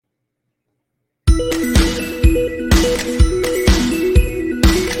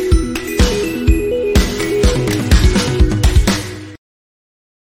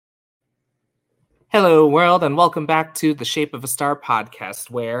world, and welcome back to the Shape of a Star podcast,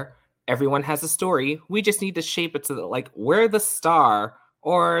 where everyone has a story. We just need to shape it so that, like, we're the star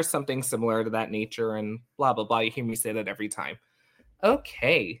or something similar to that nature, and blah, blah, blah. You hear me say that every time.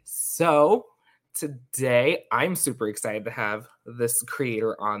 Okay, so today I'm super excited to have this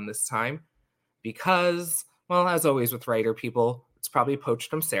creator on this time because, well, as always with writer people, it's probably poached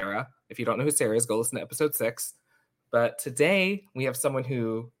from Sarah. If you don't know who Sarah is, go listen to episode 6. But today we have someone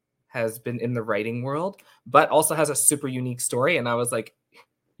who has been in the writing world, but also has a super unique story. And I was like,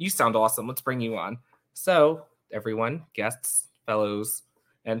 you sound awesome. Let's bring you on. So everyone, guests, fellows,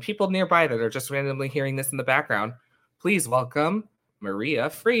 and people nearby that are just randomly hearing this in the background, please welcome Maria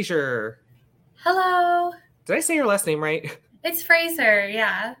Frazer. Hello. Did I say your last name right? It's Frazer,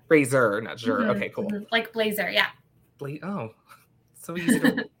 yeah. Frazer, not sure. Mm-hmm, okay, cool. Mm-hmm. Like Blazer, yeah. Oh, so easy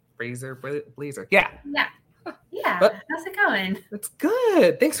to Frazer, Blazer. Yeah. Yeah. Yeah. But how's it going? It's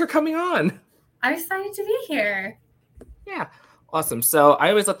good. Thanks for coming on. I'm excited to be here. Yeah. Awesome. So I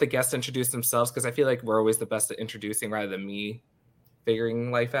always let the guests introduce themselves because I feel like we're always the best at introducing rather than me figuring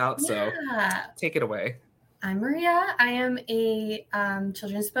life out. Yeah. So take it away. I'm Maria. I am a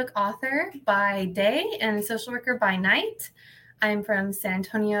children's book author by day and social worker by night. I'm from San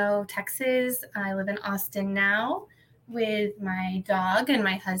Antonio, Texas. I live in Austin now with my dog and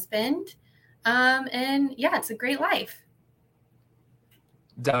my husband. And yeah, it's a great life.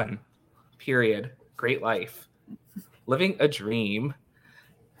 Done. Period. Great life. Living a dream.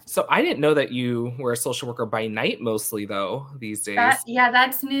 So I didn't know that you were a social worker by night mostly, though, these days.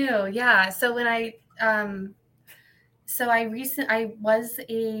 That's new. Yeah. So when I was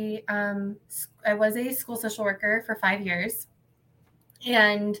a school social worker for 5 years,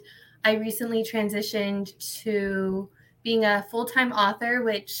 and I recently transitioned to being a full-time author,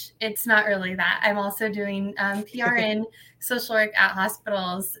 which it's not really that. I'm also doing PRN social work at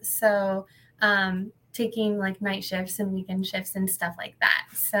hospitals. So taking like night shifts and weekend shifts and stuff like that.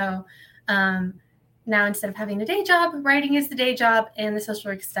 So now instead of having a day job, writing is the day job and the social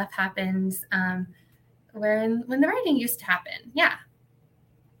work stuff happens when the writing used to happen. Yeah.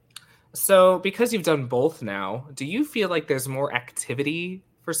 So because you've done both now, do you feel like there's more activity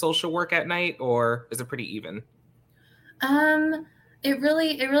for social work at night, or is it pretty even? It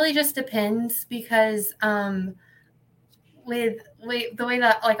really just depends because with the way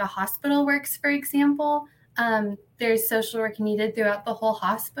that like a hospital works, for example, there's social work needed throughout the whole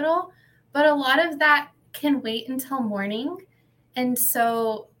hospital, but a lot of that can wait until morning. And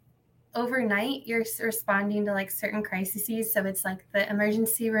so overnight you're responding to like certain crises. So it's like the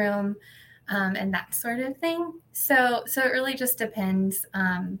emergency room and that sort of thing. So it really just depends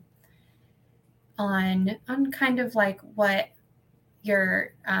on kind of like what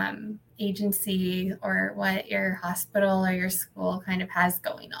your agency or what your hospital or your school kind of has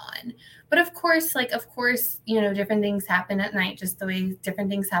going on. But of course, different things happen at night, just the way different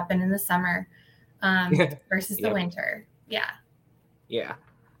things happen in the summer versus the winter. Yeah. Yeah.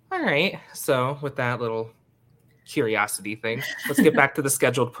 All right. So with that little curiosity thing, let's get back to the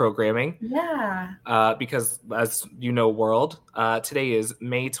scheduled programming. Yeah. Because as you know, world, today is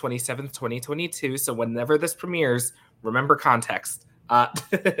May 27th, 2022. So whenever this premieres, remember context. I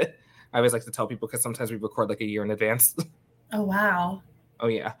always like to tell people because sometimes we record like a year in advance. Oh, wow. Oh,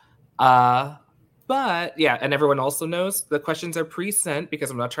 yeah. But yeah, and everyone also knows the questions are pre-sent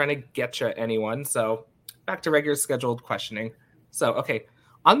because I'm not trying to get you anyone. So back to regular scheduled questioning. So, okay.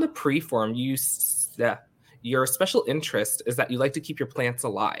 On the pre-form, your special interest is that you like to keep your plants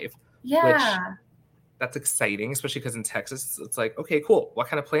alive. Yeah. That's exciting, especially because in Texas, it's like, okay, cool. What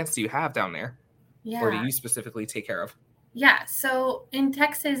kind of plants do you have down there? Yeah. Or do you specifically take care of? Yeah. So in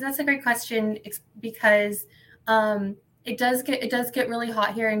Texas, that's a great question because it does get really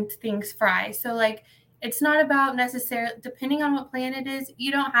hot here and things fry. So like, it's not about necessarily, depending on what plant it is,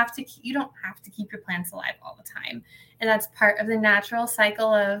 you don't have to keep your plants alive all the time. And that's part of the natural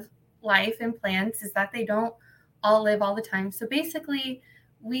cycle of life and plants is that they don't all live all the time. So basically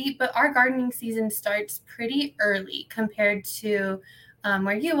but our gardening season starts pretty early compared to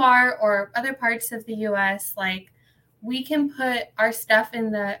where you are or other parts of the US. Like we can put our stuff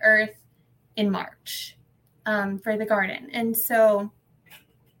in the earth in March for the garden. And so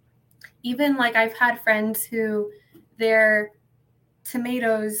even like I've had friends who their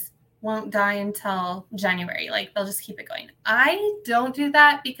tomatoes won't die until January. Like they'll just keep it going. I don't do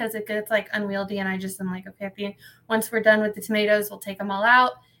that because it gets like unwieldy and I'm like, okay, once we're done with the tomatoes, we'll take them all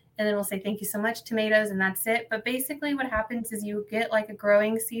out and then we'll say, thank you so much, tomatoes. And that's it. But basically what happens is you get like a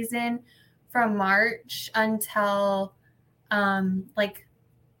growing season from March until the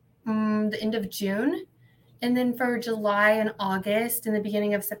end of June. And then for July and August and the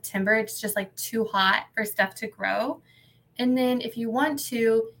beginning of September, it's just like too hot for stuff to grow. And then if you want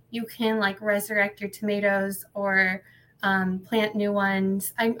to, you can like resurrect your tomatoes or plant new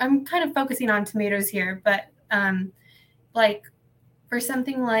ones. I'm kind of focusing on tomatoes here, but like for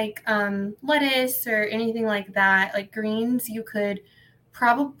something like lettuce or anything like that, like greens, you could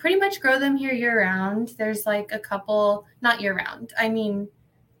probably pretty much grow them here year round. There's like a couple, not year round. I mean,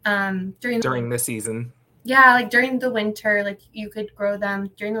 during the season. Yeah, like during the winter, like you could grow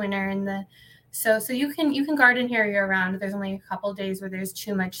them during the winter and so you can garden here year round. There's only a couple days where there's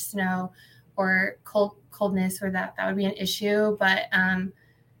too much snow or coldness where that would be an issue. But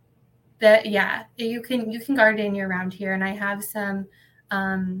that yeah, you can garden year round here. And I have some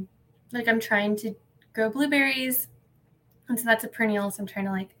like I'm trying to grow blueberries, and so that's a perennial. So I'm trying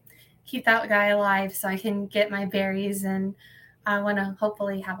to like keep that guy alive so I can get my berries, and I want to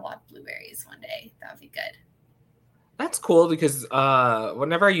hopefully have a lot of blueberries one day. That would be good. That's cool because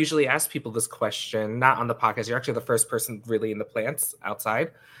whenever I usually ask people this question, not on the podcast, you're actually the first person really in the plants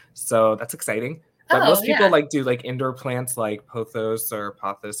outside. So that's exciting. But most people like do like indoor plants like pothos or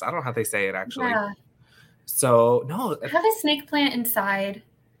pothos. I don't know how they say it actually. Yeah. So no. I have a snake plant inside.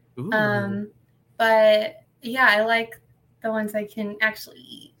 Ooh. But yeah, I like the ones I can actually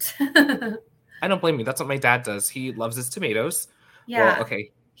eat. I don't blame you. That's what my dad does. He loves his tomatoes. Yeah. Well,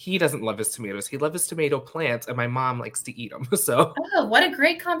 okay. He doesn't love his tomatoes. He loves his tomato plants, and my mom likes to eat them. So. Oh, what a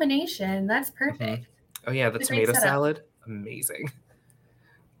great combination! That's perfect. Mm-hmm. Oh yeah, the tomato salad, amazing.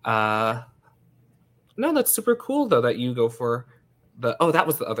 No, that's super cool though that you go for the. Oh, that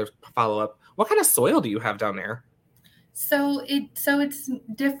was the other follow-up. What kind of soil do you have down there? So it's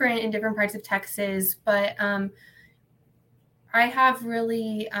different in different parts of Texas, but I have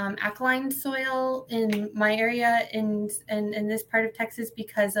really alkaline soil in my area in this part of Texas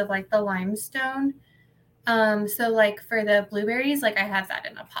because of like the limestone. So like for the blueberries, like I have that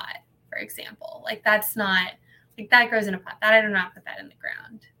in a pot, for example. Like that's not like that grows in a pot. That I do not put that in the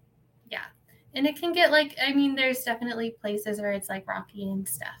ground. Yeah. And it can get like, I mean, there's definitely places where it's like rocky and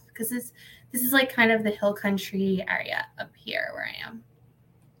stuff because this is like kind of the hill country area up here where I am.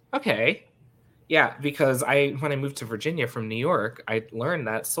 Okay. Yeah, because when I moved to Virginia from New York, I learned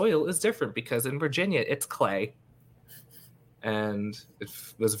that soil is different because in Virginia it's clay. And it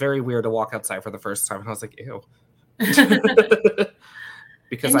was very weird to walk outside for the first time. And I was like, ew.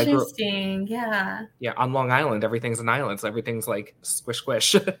 Because interesting. Yeah. Yeah, on Long Island, everything's an island. So everything's like squish,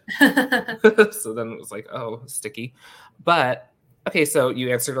 squish. So then it was like, oh, sticky. But okay, so you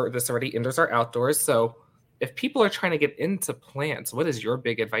answered this already. Indoors or outdoors. So if people are trying to get into plants, what is your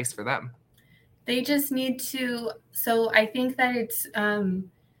big advice for them? They just need to. So I think that it's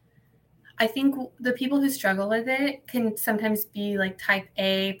I think the people who struggle with it can sometimes be like type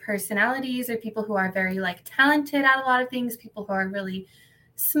A personalities or people who are very like talented at a lot of things, people who are really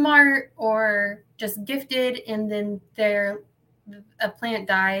smart or just gifted, and then a plant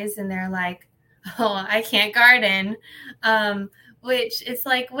dies and they're like, oh, I can't garden. Which it's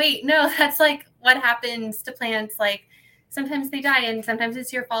like, wait, no, that's like what happens to plants. Like sometimes they die and sometimes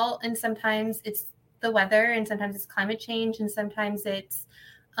it's your fault and sometimes it's the weather and sometimes it's climate change and sometimes it's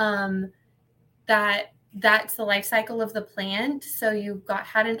that's the life cycle of the plant. So you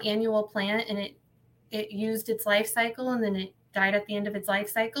had an annual plant and it used its life cycle and then it died at the end of its life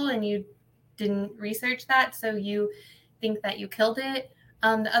cycle and you didn't research that. So you think that you killed it.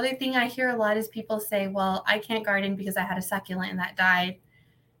 The other thing I hear a lot is people say, well, I can't garden because I had a succulent and that died.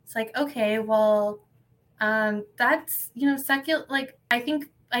 It's like, okay, well, that's, succulent. Like, I think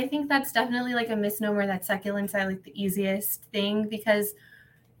that's definitely like a misnomer that succulents are like the easiest thing because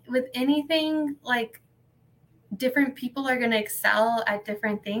with anything, like different people are going to excel at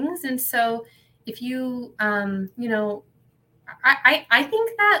different things. And so if you, I think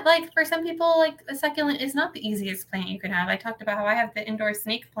that like for some people, like a succulent is not the easiest plant you can have. I talked about how I have the indoor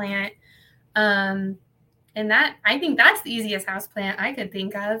snake plant. And that, I think that's the easiest house plant I could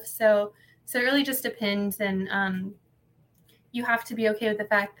think of. So it really just depends. And you have to be okay with the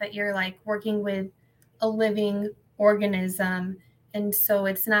fact that you're like working with a living organism. And so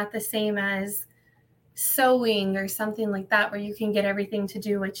it's not the same as sewing or something like that, where you can get everything to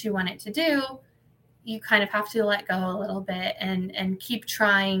do what you want it to do. You kind of have to let go a little bit and keep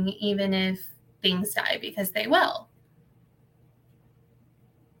trying, even if things die, because they will.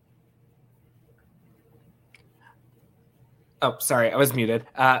 Oh, sorry, I was muted.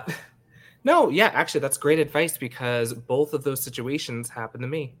 No, yeah, actually, that's great advice because both of those situations happened to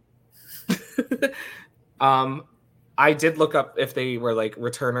me. I did look up if they were like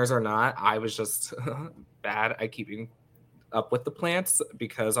returners or not. I was just bad at keeping up with the plants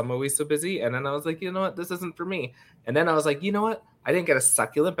because I'm always so busy. And then I was like, you know what, this isn't for me. And then I was like, you know what, I didn't get a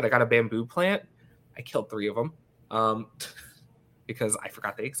succulent, but I got a bamboo plant. I killed 3 of them because I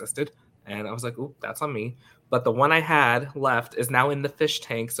forgot they existed. And I was like, oop, that's on me. But the one I had left is now in the fish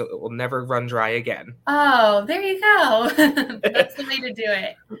tank, so it will never run dry again. Oh, there you go. That's the way to do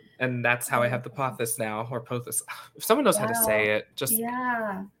it. And that's how I have the pothos now, or pothos. If someone knows how to say it, just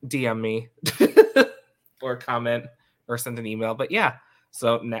DM me or comment or send an email. But yeah,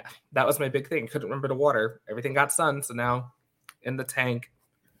 so that was my big thing. Couldn't remember to water. Everything got sun, so now in the tank,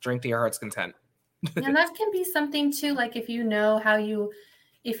 drink to your heart's content. And that can be something too, like if you know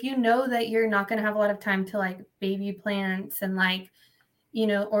that you're not going to have a lot of time to like baby plants and like, you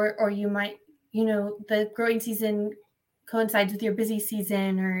know, or you might, you know, the growing season coincides with your busy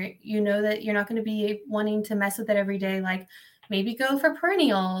season, or you know that you're not going to be wanting to mess with it every day, like maybe go for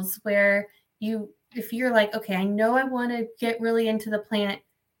perennials where if you're like, okay, I know I want to get really into the plant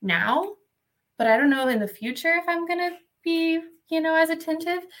now, but I don't know in the future if I'm going to be, you know, as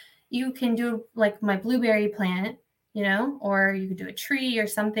attentive. You can do like my blueberry plant, you know, or you could do a tree or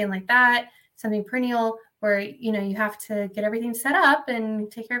something like that, something perennial where, you know, you have to get everything set up and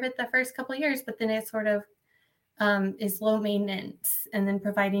take care of it the first couple of years, but then it sort of is low maintenance and then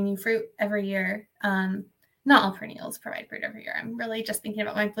providing you fruit every year. Not all perennials provide fruit every year. I'm really just thinking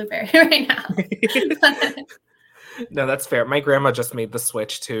about my blueberry right now. No, that's fair. My grandma just made the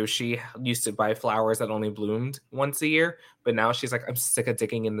switch too. She used to buy flowers that only bloomed once a year, but now she's like, I'm sick of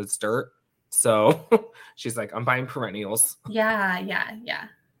digging in this dirt. So she's like, I'm buying perennials. Yeah.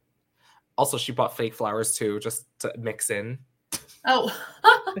 Also, she bought fake flowers too, just to mix in. Oh.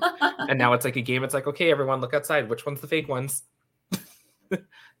 And now it's like a game. It's like, okay, everyone, look outside. Which one's the fake ones?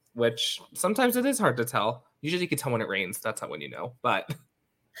 Which sometimes it is hard to tell. Usually you can tell when it rains. That's how when you know. But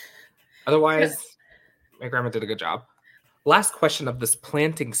otherwise, my grandma did a good job. Last question of this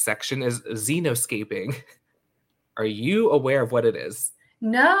planting section is xenoscaping. Are you aware of what it is?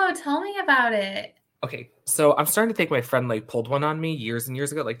 No, tell me about it. Okay, so I'm starting to think my friend like pulled one on me years and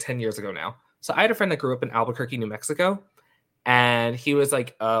years ago, like 10 years ago now. So I had a friend that grew up in Albuquerque, New Mexico, and he was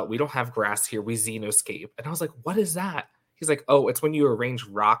like, we don't have grass here, we xenoscape. And I was like, what is that? He's like, oh, it's when you arrange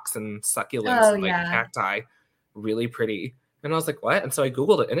rocks and succulents and like cacti. Really pretty. And I was like, what? And so I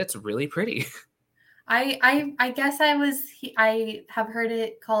Googled it, and it's really pretty. I guess I have heard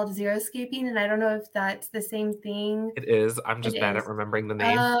it called xeriscaping, and I don't know if that's the same thing. It is. I'm just bad at remembering the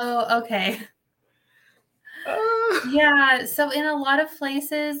name. Oh, okay. Yeah, so in a lot of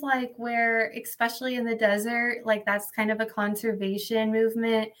places, like where, especially in the desert, like that's kind of a conservation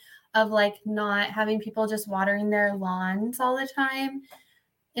movement of like not having people just watering their lawns all the time.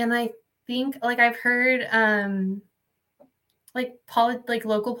 And I think like I've heard like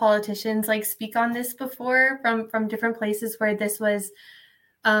local politicians like speak on this before from different places where this was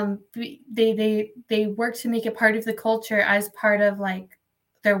they work to make it part of the culture as part of like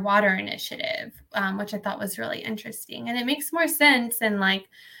their water initiative, which I thought was really interesting. And it makes more sense. And like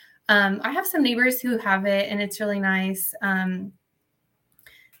I have some neighbors who have it, and it's really nice.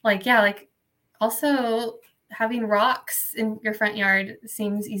 Like also having rocks in your front yard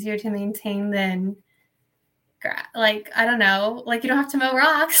seems easier to maintain than like, I don't know, like you don't have to mow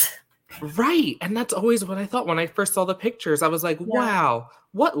rocks. Right. And that's always what I thought when I first saw the pictures. I was like, wow,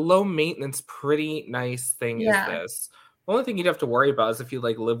 what low maintenance, pretty nice thing is this? The only thing you'd have to worry about is if you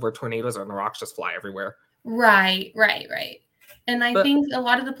like live where tornadoes are and the rocks just fly everywhere. Right. And I think a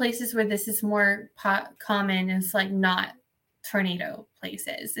lot of the places where this is more common is like not tornado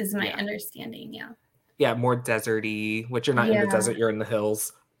places, is my understanding. Yeah, more deserty, which you're not in the desert, you're in the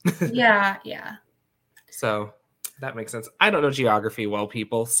hills. Yeah. So that makes sense. I don't know geography well,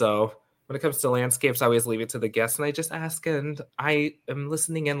 people. So when it comes to landscapes, I always leave it to the guests, and I just ask, and I am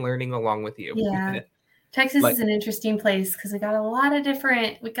listening and learning along with you. Yeah. Texas is an interesting place because we got a lot of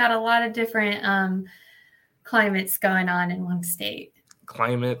different climates going on in one state.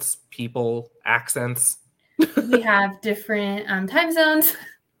 Climates, people, accents. We have different time zones.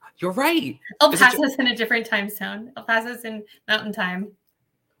 You're right. El Paso's in a different time zone. El Paso's in Mountain Time.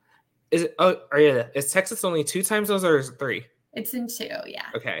 Is it? Oh, yeah. Is Texas only 2 time zones or is it 3? It's in 2, yeah.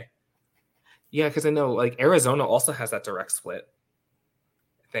 Okay. Yeah, because I know like Arizona also has that direct split,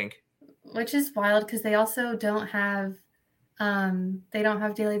 I think. Which is wild because they also don't have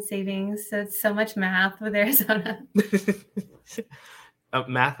daylight savings, so it's so much math with Arizona.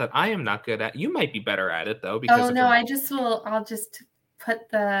 Math that I am not good at. You might be better at it though. Because I'll just put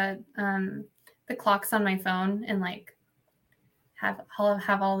the clocks on my phone and like have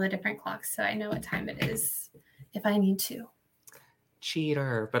all the different clocks so I know what time it is if I need to.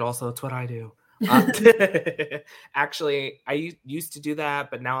 Cheater, but also it's what I do. Uh, actually, I used to do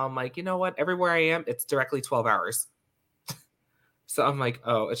that, but now I'm like, you know what? Everywhere I am, it's directly 12 hours. So I'm like,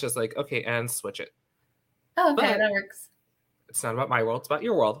 oh, it's just like, okay, and switch it. Oh, okay, But that works. it's not about my world, it's about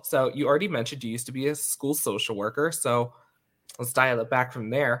your world. So you already mentioned you used to be a school social worker. So let's dial it back from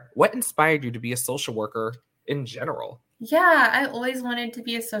there. What inspired you to be a social worker in general? Yeah, I always wanted to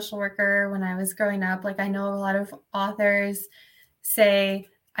be a social worker when I was growing up. Like, I know a lot of authors say,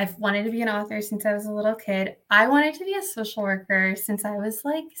 I've wanted to be an author since I was a little kid. I wanted to be a social worker since I was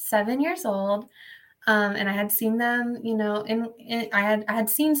like 7 years old. And I had seen them, I had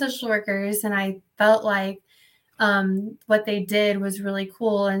seen social workers, and I felt like what they did was really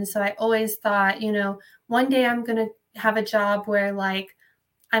cool. And so I always thought, one day I'm going to have a job where like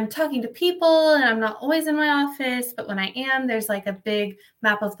I'm talking to people and I'm not always in my office, but when I am, there's like a big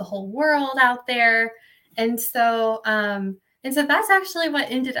map of the whole world out there. And so, that's actually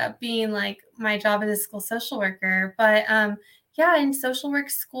what ended up being like my job as a school social worker. But yeah, in social work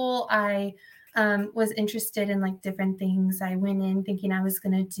school, I was interested in like different things. I went in thinking I was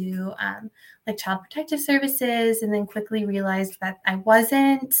going to do like child protective services, and then quickly realized that I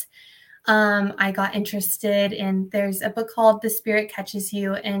wasn't. I got interested in, there's a book called The Spirit Catches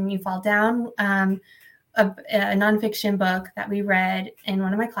You and You Fall Down, a nonfiction book that we read in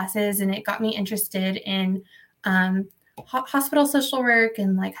one of my classes, and it got me interested in hospital social work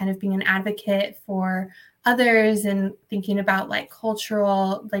and like kind of being an advocate for others and thinking about like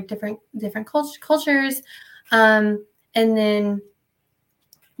cultural, like different cultures. And then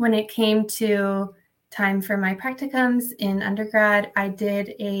when it came to time for my practicums in undergrad, I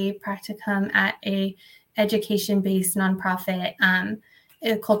did a practicum at a education-based nonprofit,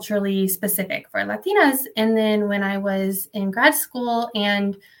 culturally specific for Latinas. And then when I was in grad school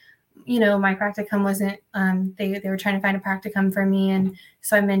and my practicum wasn't, they were trying to find a practicum for me. And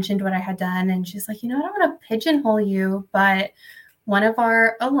so I mentioned what I had done, and she's like, I don't want to pigeonhole you, but one of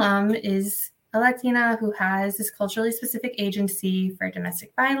our alum is a Latina who has this culturally specific agency for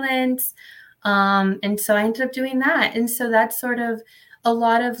domestic violence. And so I ended up doing that. And so that's sort of a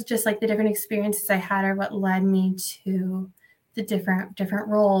lot of just like the different experiences I had are what led me to the different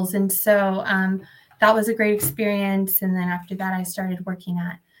roles. And so that was a great experience. And then after that, I started working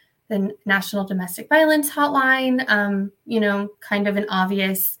at the National Domestic Violence Hotline, kind of an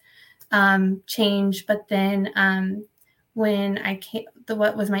obvious change. But then when I came,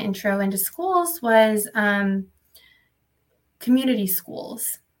 what was my intro into schools was community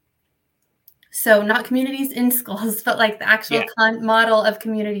schools. So not communities in schools, but like the actual model of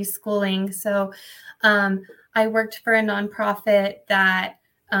community schooling. So I worked for a nonprofit that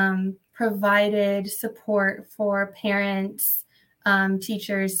provided support for parents,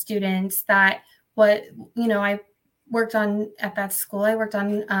 teachers, students. That I worked on at that school. I worked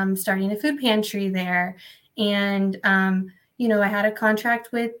on starting a food pantry there, and I had a contract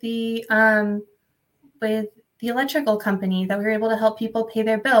with the electrical company that we were able to help people pay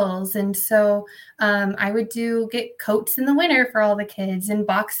their bills. And so I would get coats in the winter for all the kids and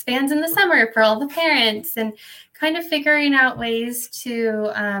box fans in the summer for all the parents, and kind of figuring out ways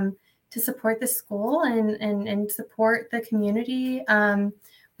to support the school and support the community.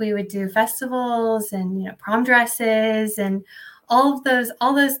 We would do festivals and prom dresses and all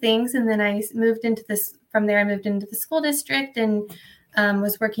those things. And then I moved into the school district and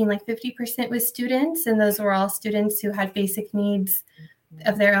was working like 50% with students, and those were all students who had basic needs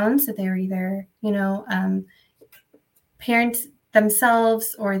of their own. So they were either, parents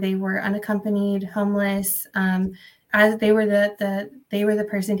themselves, or they were unaccompanied, homeless, as they were the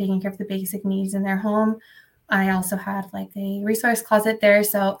person taking care of the basic needs in their home. I also had like a resource closet there.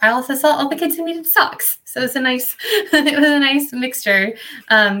 So I also saw all the kids who needed socks. So it was a nice mixture.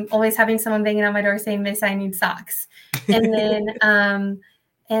 Always having someone banging on my door saying, "Miss, I need socks." And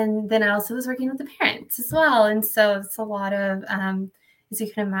then I also was working with the parents as well. And so it's a lot of, as you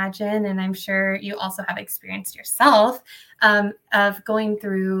can imagine, and I'm sure you also have experienced yourself, of going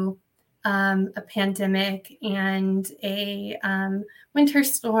through a pandemic and a winter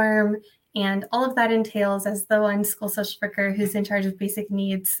storm, and all of that entails, as the one school social worker who's in charge of basic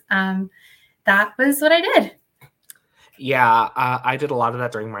needs. That was what I did. Yeah, I did a lot of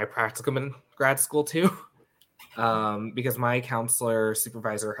that during my practicum in grad school too. Because my counselor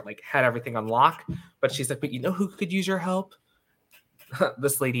supervisor had everything on lock, but she's like, but who could use your help?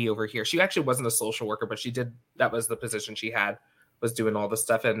 This lady over here. She actually wasn't a social worker, but that was the position she had, was doing all this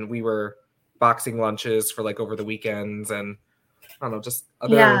stuff. And we were boxing lunches for over the weekends, and I don't know, just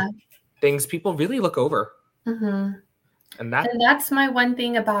other things people really look over. Mm-hmm. And that's my one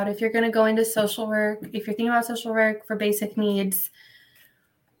thing about, if you're going to go into social work, if you're thinking about social work for basic needs,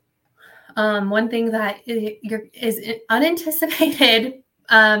 One thing that is unanticipated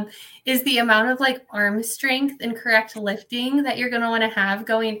is the amount of like arm strength and correct lifting that you're going to want to have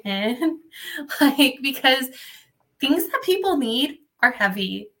going in. Like, because things that people need are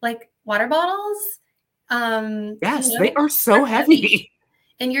heavy, like water bottles. Yes, they are so are heavy.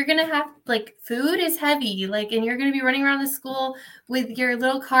 And you're gonna have like food is heavy, like, and you're gonna be running around the school with your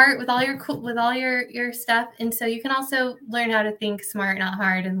little cart with all your stuff. And so you can also learn how to think smart, not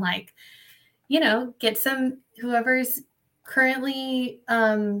hard, and like, get some whoever's currently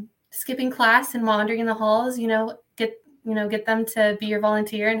skipping class and wandering in the halls, get them to be your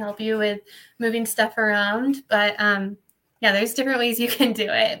volunteer and help you with moving stuff around. But yeah, there's different ways you can do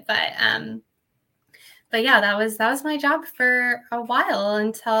it. But yeah, that was my job for a while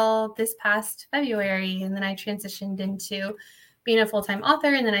until this past February. And then I transitioned into being a full-time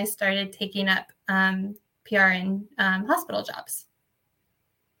author. And then I started taking up PRN hospital jobs.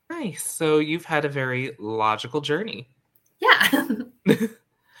 Nice. So you've had a very logical journey. Yeah.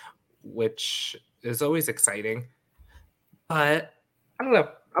 Which is always exciting. But I don't know.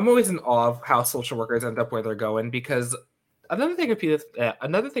 I'm always in awe of how social workers end up where they're going, because another thing I feel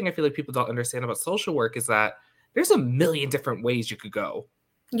like people don't understand about social work is that there's a million different ways you could go.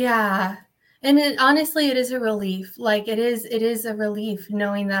 Yeah. And honestly, it is a relief. Like, it is a relief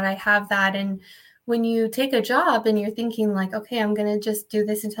knowing that I have that. And when you take a job and you're thinking like, okay, I'm going to just do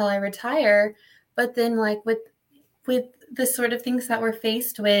this until I retire. But then like with the sort of things that we're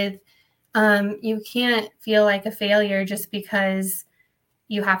faced with, you can't feel like a failure just because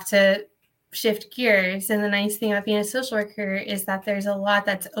you have to shift gears. And the nice thing about being a social worker is that there's a lot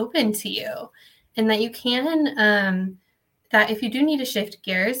that's open to you, and that you can, that if you do need to shift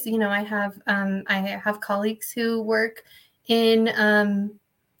gears, I have colleagues who work in,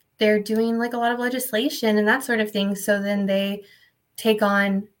 they're doing like a lot of legislation and that sort of thing. So then they take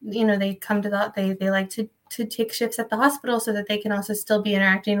on, they come to that, they like to take shifts at the hospital so that they can also still be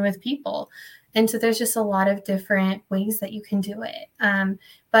interacting with people. And so there's just a lot of different ways that you can do it.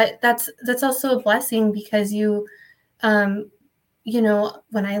 But that's also a blessing, because when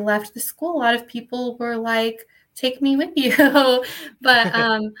I left the school, a lot of people were like, take me with you. But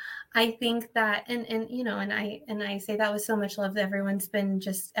I think that, and I say that with so much love, that everyone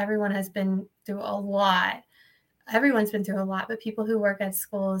has been through a lot. Everyone's been through a lot, but people who work at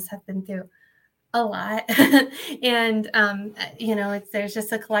schools have been through a lot. And there's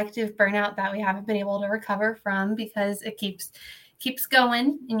just a collective burnout that we haven't been able to recover from, because it keeps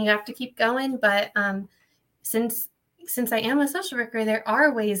going and you have to keep going. But since I am a social worker, there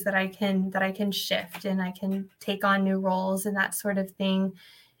are ways that I can shift, and I can take on new roles and that sort of thing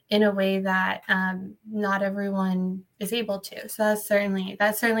in a way that not everyone is able to. So that's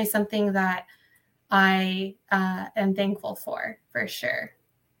certainly something that I am thankful for sure.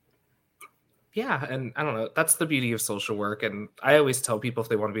 Yeah, and I don't know, that's the beauty of social work. And I always tell people, if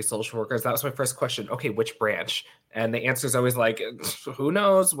they want to be social workers, that was my first question. Okay, which branch? And the answer is always like, who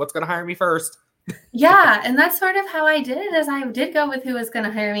knows what's going to hire me first? Yeah, and that's sort of how I did it, as I did go with who was going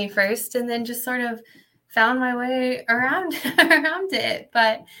to hire me first, and then just sort of found my way around it.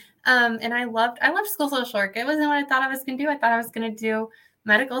 But and I loved school social work. It wasn't what I thought I was going to do. I thought I was going to do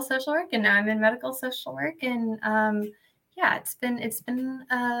medical social work, and now I'm in medical social work. And yeah, it's been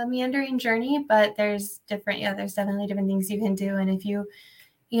a meandering journey, but there's definitely different things you can do. And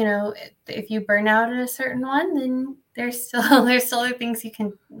if you burn out at a certain one, then there's still other things you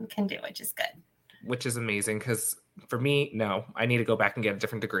can do, which is good. Which is amazing, because for me, no, I need to go back and get a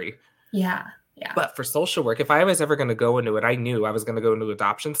different degree. Yeah. But for social work, if I was ever going to go into it, I knew I was going to go into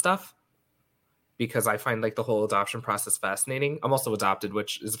adoption stuff, because I find like the whole adoption process fascinating. I'm also adopted,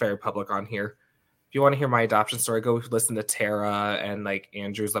 which is very public on here. If you want to hear my adoption story, go listen to Tara and like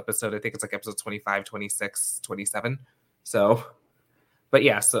Andrew's episode. I think it's like episode 25, 26, 27. So, but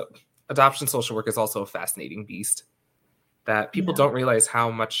yeah, so adoption social work is also a fascinating beast that people don't realize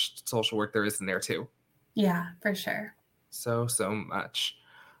how much social work there is in there too. Yeah, for sure. So much.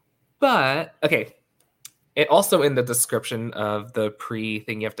 But okay, it also, in the description of the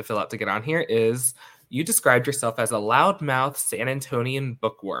thing you have to fill out to get on here, is you described yourself as a loudmouth San Antonian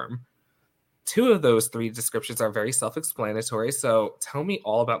bookworm. 2 of those 3 descriptions are very self-explanatory. So tell me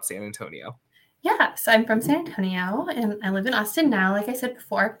all about San Antonio. Yeah, so I'm from San Antonio, and I live in Austin now, like I said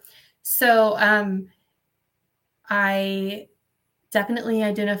before. So I definitely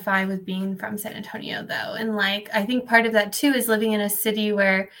identify with being from San Antonio, though. And like, I think part of that too is living in a city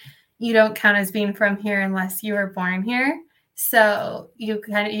where you don't count as being from here unless you were born here. So you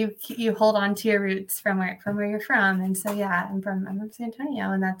kind of you hold on to your roots from where you're from. And so yeah, I'm from San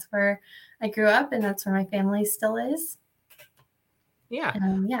Antonio, and that's where I grew up, and that's where my family still is. Yeah.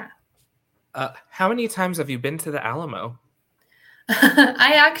 Yeah. How many times have you been to the Alamo?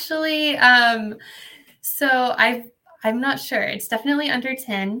 I actually, so I'm not sure. It's definitely under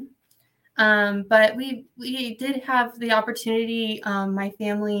 10. But we did have the opportunity. My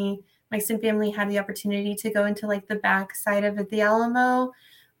extended family had the opportunity to go into like the back side of the Alamo.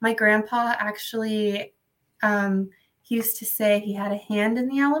 My grandpa actually, he used to say he had a hand in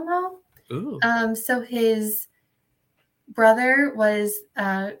the Alamo. Ooh. So his brother was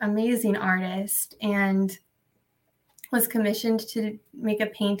an amazing artist and was commissioned to make a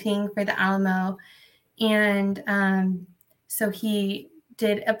painting for the Alamo. And so he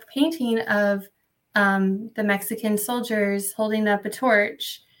did a painting of the Mexican soldiers holding up a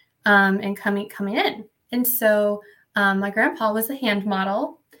torch and coming in. And so my grandpa was a hand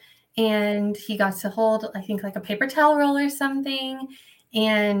model, and he got to hold, I think, like a paper towel roll or something.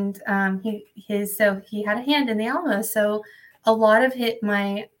 And so he had a hand in the Alamo. So a lot of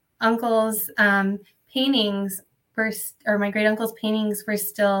my uncle's paintings were, or my great uncle's paintings were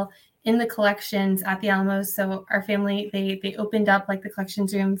still in the collections at the Alamo. So our family, they opened up like the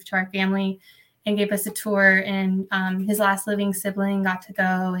collections room to our family and gave us a tour. And his last living sibling got to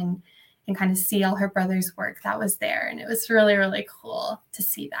go and kind of see all her brother's work that was there. And it was really, really cool to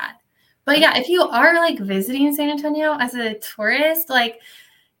see that. But yeah, if you are like visiting San Antonio as a tourist,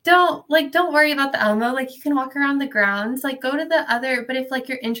 don't worry about the Alamo. Like, you can walk around the grounds, like go to the other, but if like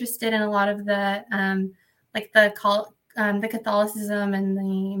you're interested in a lot of the like the Catholicism and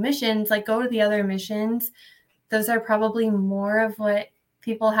the missions, like go to the other missions. Those are probably more of what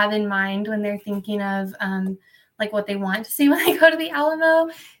people have in mind when they're thinking of like what they want to see when they go to the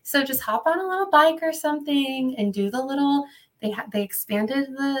Alamo. So just hop on a little bike or something and do the little. They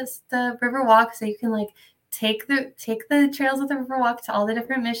expanded the river walk so you can like take the trails of the river walk to all the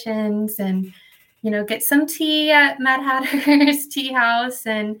different missions, and get some tea at Mad Hatter's tea house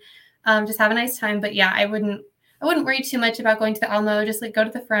and just have a nice time. But yeah, I wouldn't worry too much about going to the Alamo. Just like go to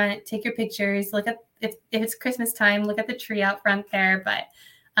the front, take your pictures, look at if it's Christmas time, look at the tree out front there. But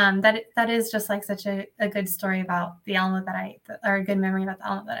that is just like such a good story about the Alamo or a good memory about the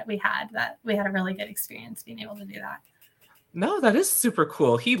Alamo that we had a really good experience being able to do that. No, that is super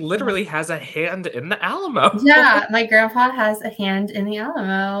cool. He literally has a hand in the Alamo. Yeah, my grandpa has a hand in the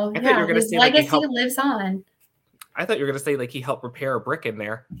Alamo. I thought you were gonna his say legacy lives on. I thought you were gonna say like he helped repair a brick in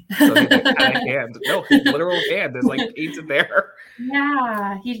there, so he like had a hand. No, his literal hand is like painted there.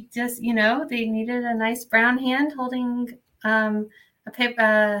 Yeah, he just they needed a nice brown hand holding a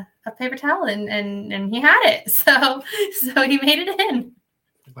paper towel, and he had it. So he made it in.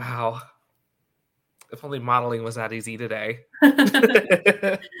 Wow. If only modeling was that easy today.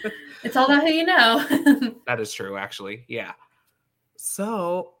 It's all about who you know. That is true, actually. Yeah.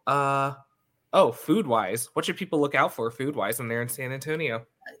 So, food wise, what should people look out for food wise when they're in San Antonio?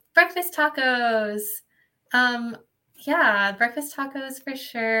 Breakfast tacos. Yeah, breakfast tacos for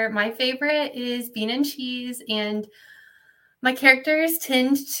sure. My favorite is bean and cheese, and my characters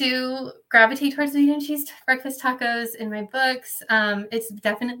tend to gravitate towards bean and cheese breakfast tacos in my books. It's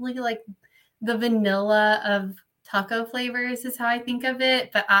definitely like the vanilla of taco flavors is how I think of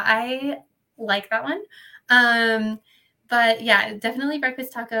it, but I like that one. But yeah, definitely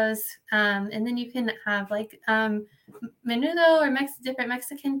breakfast tacos. And then you can have like menudo or different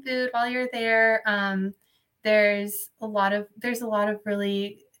Mexican food while you're there. There's a lot of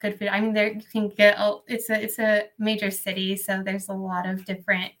really good food. I mean, there you can get. It's a major city, so there's a lot of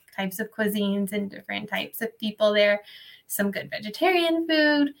different types of cuisines and different types of people there. Some good vegetarian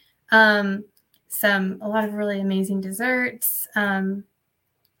food. A lot of really amazing desserts. So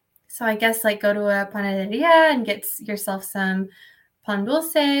I guess like go to a panaderia and get yourself some pan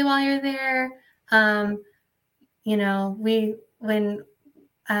dulce while you're there. When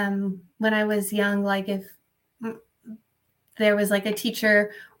I was young, like if there was like a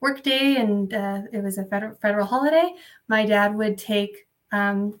teacher work day and it was a federal holiday, my dad would take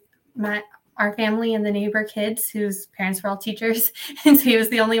our family and the neighbor kids whose parents were all teachers, and so he was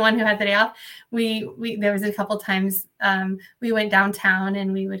the only one who had the day off. There was a couple times we went downtown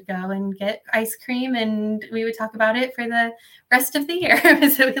and we would go and get ice cream, and we would talk about it for the rest of the year.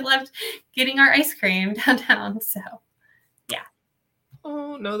 So we loved getting our ice cream downtown. So yeah.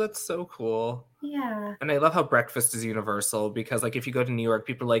 Oh no, that's so cool. Yeah. And I love how breakfast is universal, because like if you go to New York,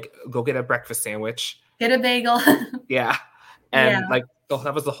 people are like, go get a breakfast sandwich. Get a bagel. Yeah. And like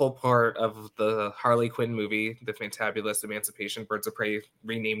that was the whole part of the Harley Quinn movie, the Fantabulous Emancipation Birds of Prey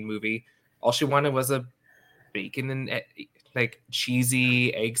renamed movie. All she wanted was a bacon and like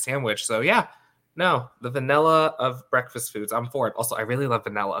cheesy egg sandwich. So yeah, no, the vanilla of breakfast foods, I'm for it. Also, I really love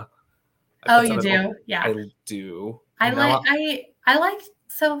vanilla. Oh, you do? Yeah, I do. I like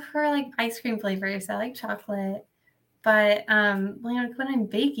So for like ice cream flavors, I like chocolate. But when I'm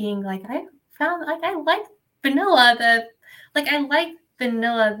baking, like I found like I like vanilla. I like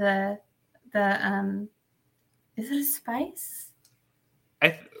vanilla. The is it a spice?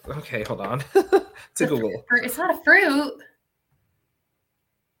 Okay, hold on. The To Google. it's not a fruit.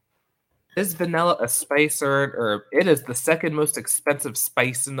 Is vanilla a spice or herb? It is the second most expensive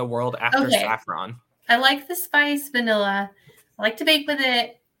spice in the world after Okay, saffron. I like the spice vanilla. I like to bake with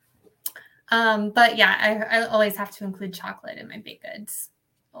it. But yeah, I always have to include chocolate in my baked goods.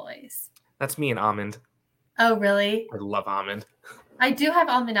 Always. That's me and almond. Oh, really? I love almond. I do have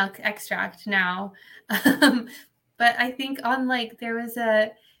almond milk extract now. But I think on like there was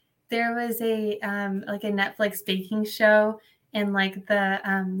a like a Netflix baking show, and like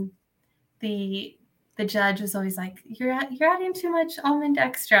the the judge was always like, you're adding too much almond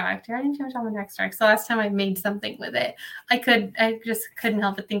extract. You're adding too much almond extract. So last time I made something with it, I just couldn't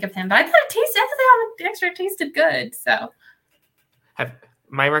help but think of him. But I thought the almond extract tasted good. So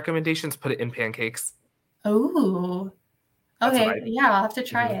My recommendations, put it in pancakes. oh, okay, yeah, I'll have to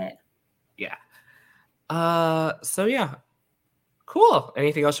try it. Yeah. So yeah. Cool.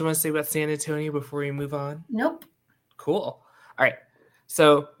 Anything else you want to say about San Antonio before we move on? Nope. Cool. All right.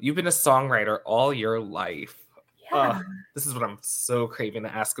 So you've been a songwriter all your life. Yeah. This is what I'm so craving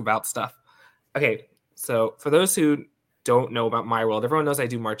to ask about stuff. Okay. So for those who don't know about my world, everyone knows I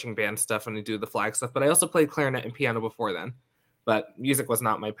do marching band stuff and I do the flag stuff, but I also played clarinet and piano before then. But music was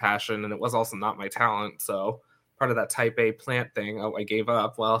not my passion and it was also not my talent. So part of that type A plant thing, I gave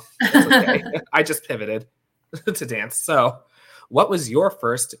up. Well, that's okay. I just pivoted to dance. So what was your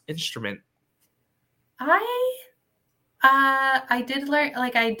first instrument? I did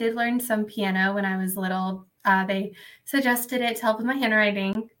learn some piano when I was little. They suggested it to help with my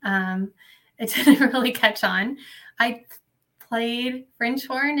handwriting. It didn't really catch on. I played French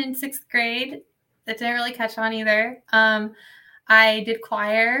horn in 6th grade. That didn't really catch on either. I did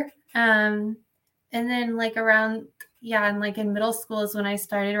choir. And then like and like in middle school is when I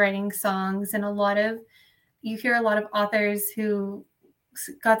started writing songs, and you hear a lot of authors who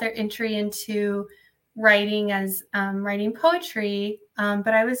got their entry into writing as writing poetry,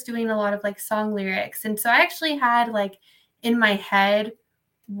 but I was doing a lot of like song lyrics, and so I actually had like in my head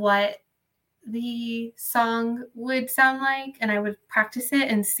what the song would sound like, and I would practice it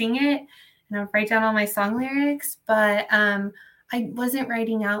and sing it, and I would write down all my song lyrics, but I wasn't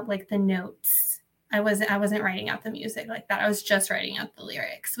writing out like the notes. I wasn't writing out the music like that. I was just writing out the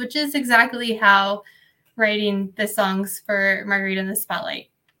lyrics, which is exactly how writing the songs for Margarita in the Spotlight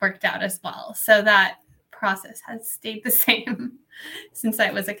worked out as well. So that process has stayed the same since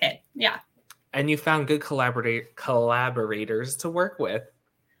I was a kid. Yeah. And you found good collaborators to work with.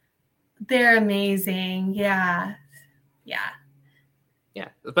 They're amazing. Yeah. Yeah. Yeah.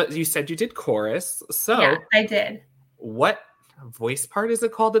 But you said you did chorus. So yeah, I did. What voice part is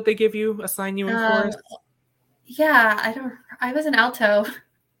it called that they assign you in chorus? Yeah, I was an alto.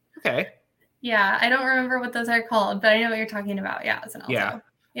 Okay. Yeah, I don't remember what those are called, but I know what you're talking about. Yeah, it's an alto. Yeah.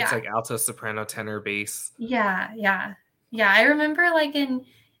 It's like alto, soprano, tenor, bass. Yeah. I remember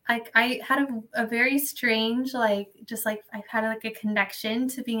I had a very strange, I had like a connection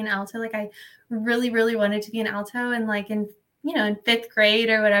to being an alto. Like I really, really wanted to be an alto, and like in 5th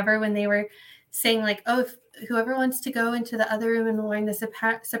grade or whatever, when they were saying like, oh, if whoever wants to go into the other room and learn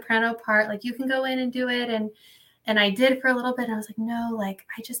the soprano part, like you can go in and do it. And I did for a little bit. And I was like, no, like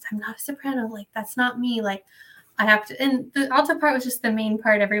I'm not a soprano. Like that's not me. Like I have to. And the alto part was just the main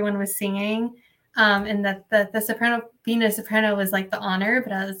part everyone was singing. And that the soprano, being a soprano was like the honor.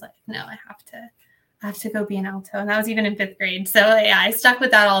 But I was like, no, I have to go be an alto. And that was even in 5th grade. So yeah, I stuck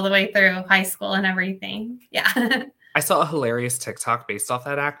with that all the way through high school and everything. Yeah. I saw a hilarious TikTok based off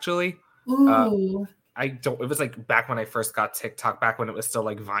that actually. Ooh. It was like back when I first got TikTok, back when it was still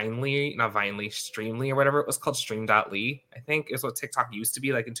like Vinely, not Vinely, Streamly or whatever it was called, Stream.ly, I think is what TikTok used to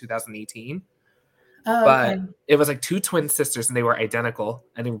be like in 2018. Oh, but okay. It was like two twin sisters and they were identical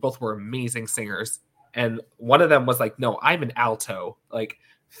and they both were amazing singers. And one of them was like, no, I'm an alto, like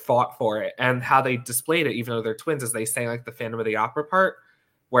fought for it. And how they displayed it, even though they're twins, is they sang like the Phantom of the Opera part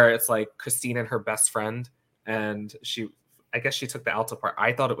where it's like Christine and her best friend. And I guess she took the alto part.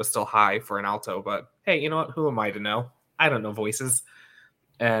 I thought it was still high for an alto, but hey, you know what? Who am I to know? I don't know voices.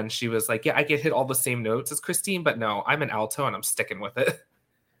 And she was like, yeah, I get hit all the same notes as Christine, but no, I'm an alto and I'm sticking with it.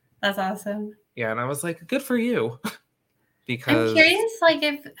 That's awesome. Yeah, and I was like, good for you. Because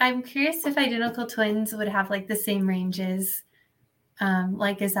I'm curious if identical twins would have like the same ranges.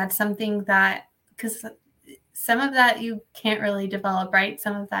 Like, is that something that, because some of that you can't really develop, right?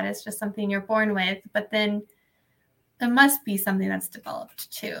 Some of that is just something you're born with, but then it must be something that's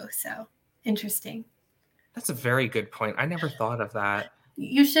developed too. So interesting. That's a very good point. I never thought of that.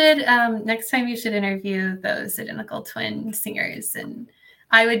 You should, next time you should interview those identical twin singers, and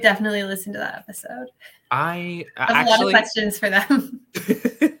I would definitely listen to that episode. I have a lot of questions for them.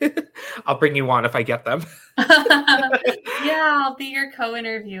 I'll bring you on if I get them. Yeah, I'll be your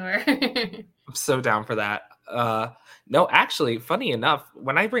co-interviewer. I'm so down for that. No, actually, funny enough,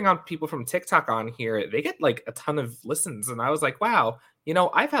 when I bring on people from TikTok on here, they get like a ton of listens. And I was like, wow, you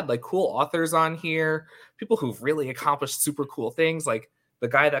know, I've had like cool authors on here, people who've really accomplished super cool things. Like the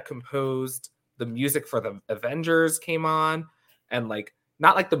guy that composed the music for the Avengers came on, and like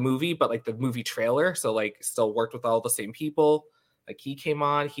not like the movie, but like the movie trailer. So like still worked with all the same people. Like he came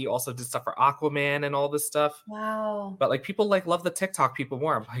on. He also did stuff for Aquaman and all this stuff. Wow. But like people like love the TikTok people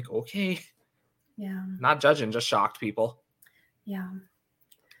more. I'm like, okay. Yeah. Not judging, just shocked people. Yeah.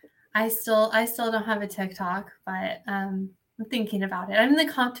 I still don't have a TikTok, but I'm thinking about it. I'm in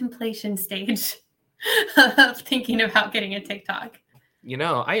the contemplation stage of thinking about getting a TikTok. You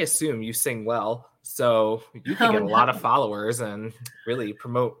know, I assume you sing well, so you can get a lot of followers and really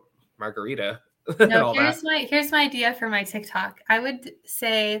promote Margarita. No, here's my idea for my TikTok. I would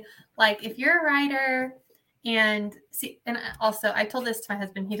say, like, if you're a writer and also I told this to my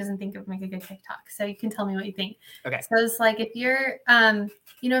husband, he doesn't think it would make a good TikTok. So you can tell me what you think. Okay. So it's like, if you're,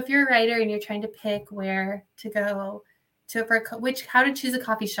 if you're a writer and you're trying to pick where to go how to choose a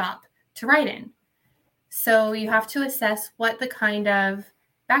coffee shop to write in. So you have to assess what the kind of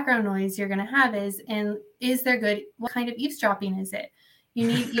background noise you're going to have is, and is there good, what kind of eavesdropping is it?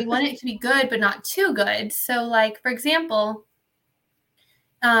 You want it to be good, but not too good. So like, for example,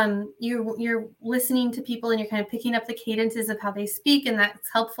 you're listening to people and you're kind of picking up the cadences of how they speak, and that's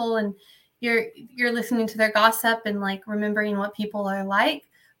helpful. And you're listening to their gossip and like remembering what people are like.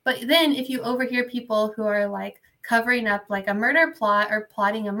 But then if you overhear people who are like covering up like a murder plot or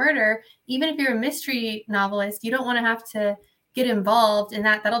plotting a murder, even if you're a mystery novelist, you don't want to have to get involved in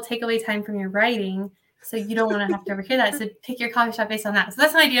that. That'll take away time from your writing. So you don't want to have to overhear that. So pick your coffee shop based on that. So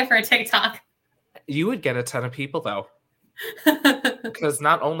that's my idea for a TikTok. You would get a ton of people though. Because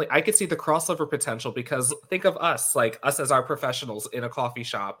not only I could see the crossover potential, because think of us, like us as our professionals in a coffee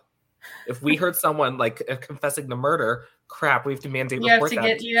shop. If we heard someone like confessing the murder, crap, we have to mandate report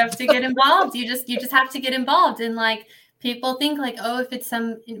that. You have to get involved. You just have to get involved. And like people think like, oh, if it's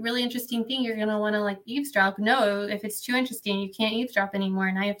some really interesting thing, you're gonna want to like eavesdrop. No, if it's too interesting, you can't eavesdrop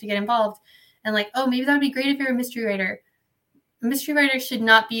anymore. Now you have to get involved. And like, oh, maybe that would be great if you're a mystery writer. A mystery writer should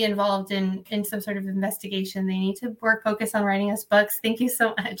not be involved in some sort of investigation. They need to focus on writing us books. Thank you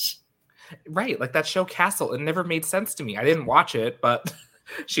so much. Right, like that show Castle. It never made sense to me. I didn't watch it, but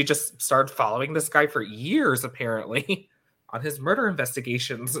she just started following this guy for years, apparently, on his murder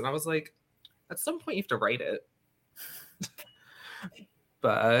investigations. And I was like, at some point you have to write it.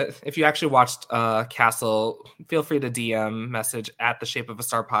 But if you actually watched Castle, feel free to DM message at the Shape of a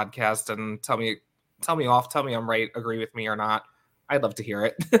Star podcast and tell me I'm right, agree with me or not. I'd love to hear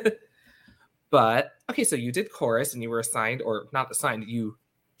it. But okay, so you did chorus and you were assigned, or not assigned, you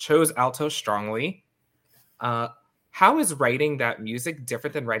chose alto strongly. How is writing that music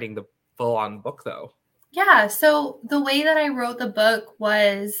different than writing the full-on book though? Yeah, so the way that I wrote the book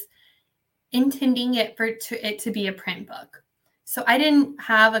was intending it to be a print book. So I didn't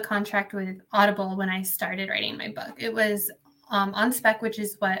have a contract with Audible when I started writing my book. It was on spec, which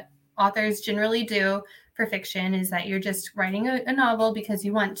is what authors generally do for fiction, is that you're just writing a novel because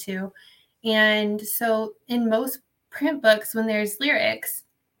you want to. And so in most print books, when there's lyrics,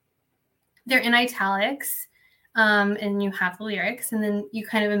 they're in italics, and you have the lyrics, and then you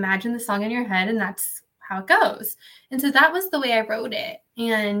kind of imagine the song in your head, and that's how it goes. And so that was the way I wrote it.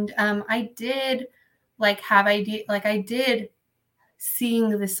 And I did I did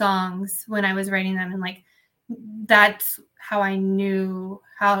sing the songs when I was writing them, and like that's how I knew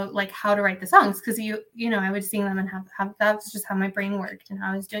how to write the songs, because I would sing them and have that was just how my brain worked and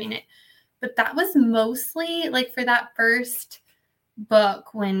how I was doing it. But that was mostly like for that first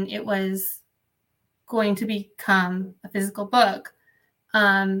book when it was going to become a physical book.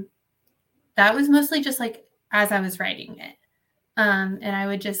 That was mostly just like as I was writing it. And I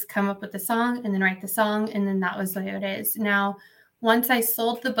would just come up with the song and then write the song, and then that was the way it is. Now, once I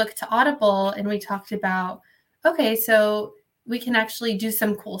sold the book to Audible and we talked about, okay, so we can actually do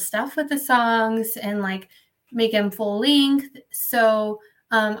some cool stuff with the songs and like make them full length. So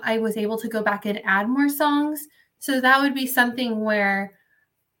I was able to go back and add more songs. So that would be something where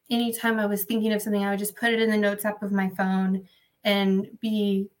anytime I was thinking of something, I would just put it in the notes app of my phone and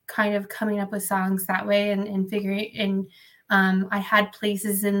be kind of coming up with songs that way and figuring and I had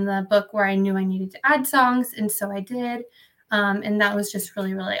places in the book where I knew I needed to add songs, and so I did. And that was just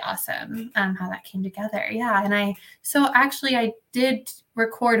really, really awesome how that came together. Yeah. And I did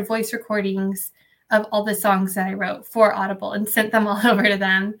record voice recordings of all the songs that I wrote for Audible and sent them all over to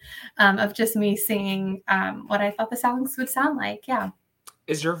them of just me singing what I thought the songs would sound like. Yeah.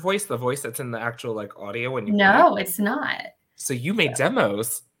 Is your voice the voice that's in the actual like audio when you No, play? it's not. So you made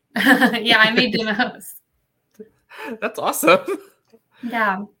demos. Yeah, I made demos. That's awesome.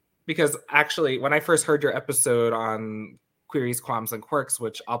 Yeah. Because actually, when I first heard your episode on Queries, Qualms, and Quirks,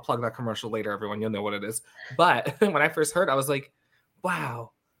 which I'll plug that commercial later, everyone, you'll know what it is. But when I first heard, I was like,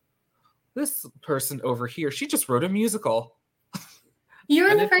 wow, this person over here, she just wrote a musical. You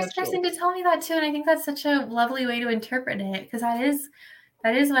were the first person to tell me that too, and I think that's such a lovely way to interpret it, because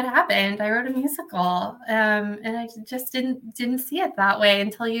that is what happened. I wrote a musical, and I just didn't see it that way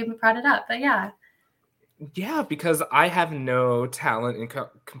until you brought it up. But yeah. Yeah, because I have no talent in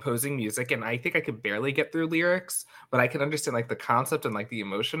composing music, and I think I could barely get through lyrics, but I can understand like the concept and like the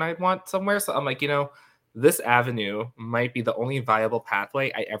emotion I'd want somewhere. So I'm like, this avenue might be the only viable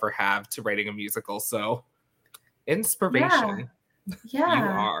pathway I ever have to writing a musical. So inspiration. Yeah. You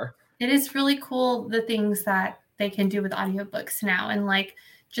are. It is really cool the things that they can do with audiobooks now, and like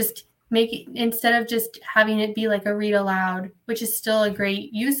just instead of just having it be like a read aloud, which is still a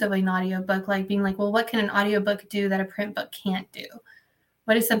great use of an audiobook, like being like, well, what can an audiobook do that a print book can't do?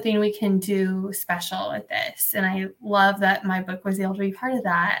 What is something we can do special with this? And I love that my book was able to be part of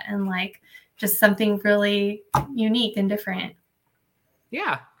that, and like just something really unique and different.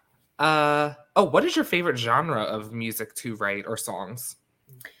 Yeah. What is your favorite genre of music to write or songs?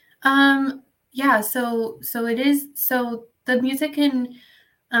 Yeah, so the music in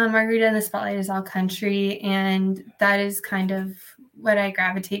Margarita and the Spotlight is all country, and that is kind of what I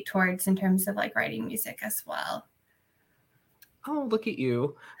gravitate towards in terms of like writing music as well. Oh, look at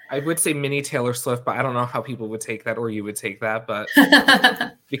you. I would say mini Taylor Swift, but I don't know how people would take that or you would take that, but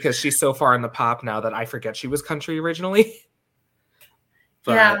because she's so far in the pop now that I forget she was country originally.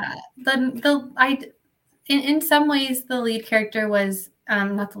 But, yeah, in some ways the lead character was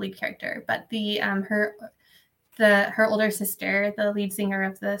not the lead character, but her older sister, the lead singer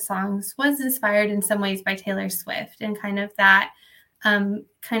of the songs, was inspired in some ways by Taylor Swift, and kind of that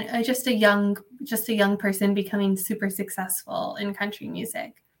just a young person becoming super successful in country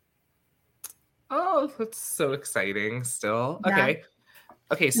music. Oh, that's so exciting still. Yeah.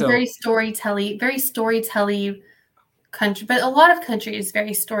 Okay, so very storytelling country, but a lot of country is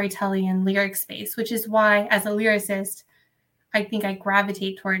very storytelling and lyric space, which is why as a lyricist I think I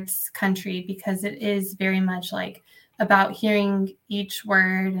gravitate towards country, because it is very much like about hearing each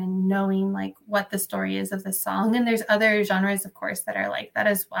word and knowing like what the story is of the song. And there's other genres, of course, that are like that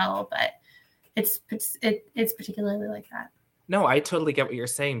as well, but it's particularly like that. No, I totally get what you're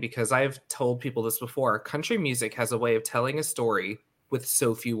saying, because I've told people this before. Country music has a way of telling a story with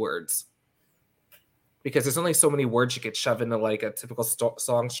so few words, because there's only so many words you could shove into like a typical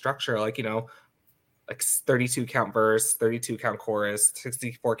song structure, like, like 32 count verse, 32 count chorus,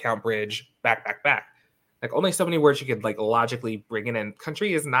 64 count bridge, back. Like only so many words you could like logically bring in.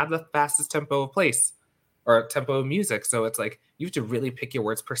 Country is not the fastest tempo of place or tempo of music. So it's like you have to really pick your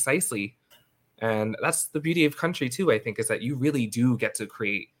words precisely. And that's the beauty of country too, I think, is that you really do get to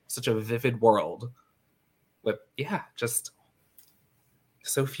create such a vivid world with, just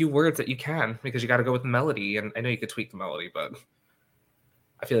so few words that you can, because you got to go with the melody. And I know you could tweak the melody, but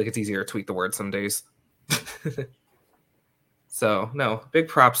I feel like it's easier to tweak the words some days. So, no, big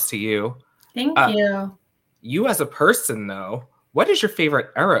props to you. Thank you. You as a person, though, what is your favorite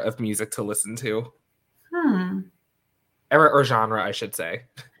era of music to listen to? Era or genre, I should say.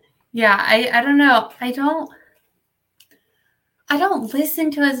 Yeah, I don't know. I don't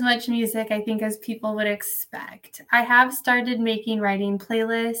listen to as much music, I think, as people would expect. I have started writing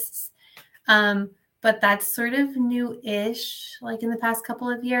playlists, but that's sort of new-ish, like in the past couple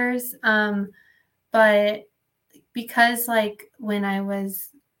of years. But because like when I was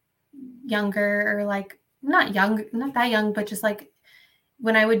younger, or like not that young, but just like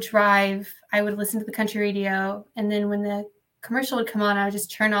when I would drive, I would listen to the country radio, and then when the commercial would come on, I would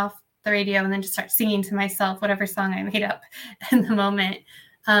just turn off the radio and then just start singing to myself whatever song I made up in the moment.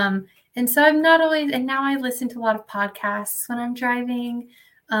 And so I'm not always, and now I listen to a lot of podcasts when I'm driving.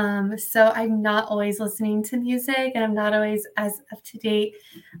 So I'm not always listening to music, and I'm not always as up to date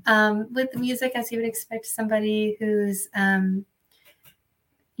with the music as you would expect somebody who's, who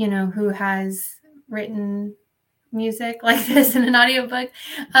has written music like this in an audiobook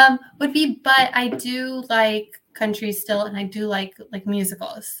would be. But I do like country still, and I do like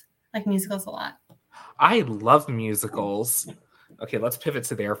musicals a lot. I love musicals. Okay, let's pivot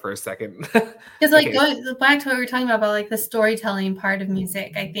to there for a second. Because like going back to what we were talking about like the storytelling part of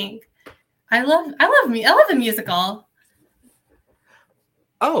music, I think I love a musical.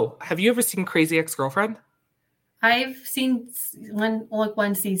 Oh, have you ever seen Crazy Ex-Girlfriend? I've seen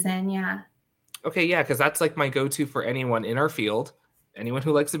one season, yeah. Okay, yeah, because that's like my go-to for anyone in our field, anyone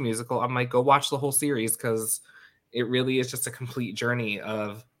who likes a musical. I'm like, go watch the whole series because it really is just a complete journey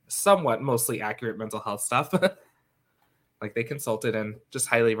of somewhat mostly accurate mental health stuff. Like they consulted and just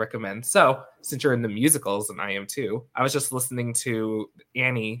highly recommend. So since you're in the musicals and I am too, I was just listening to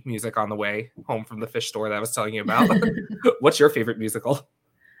Annie music on the way home from the fish store that I was telling you about. What's your favorite musical?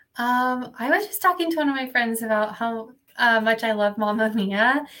 I was just talking to one of my friends about how much I love Mamma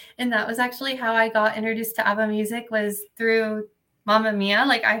Mia, and that was actually how I got introduced to ABBA music was through Mamma Mia.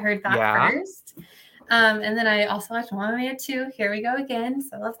 Like I heard that first. And then I also watched Mamma Mia 2. Here we go again.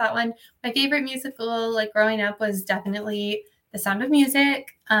 So I love that one. My favorite musical, like growing up, was definitely The Sound of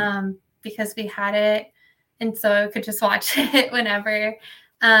Music, because we had it, and so I could just watch it whenever.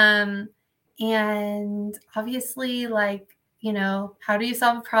 And obviously, like, you know, How Do You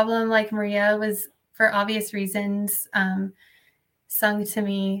Solve a Problem? Like Maria was, for obvious reasons, sung to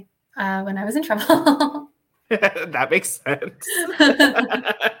me when I was in trouble. That makes sense.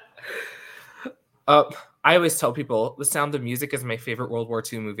 I always tell people The Sound of Music is my favorite World War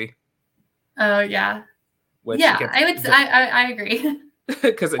II movie. Oh, yeah. I agree.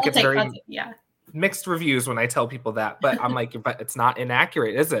 Because it gets very mixed reviews when I tell people that. But I'm like, but it's not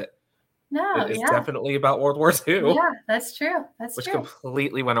inaccurate, is it? No, it's definitely about World War II. Yeah, that's true. Which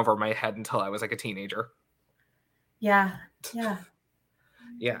completely went over my head until I was like a teenager. Yeah. Yeah,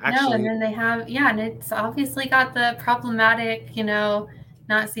 actually. No, and then they have, and it's obviously got the problematic, you know,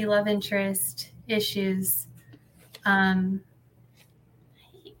 Nazi love interest issues. But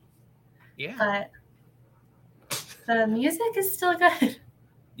the music is still good.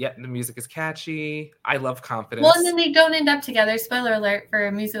 Yeah, the music is catchy. I love Confidence. Well, and then they don't end up together. Spoiler alert for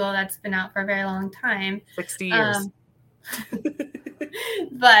a musical that's been out for a very long time. 60 years.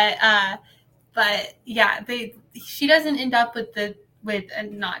 But yeah, she doesn't end up with a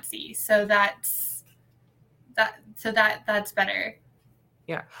Nazi. So that's better.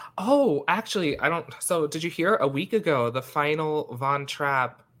 Yeah. Oh, actually, so did you hear a week ago the final Von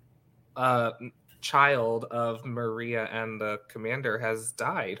Trapp child of Maria and the commander has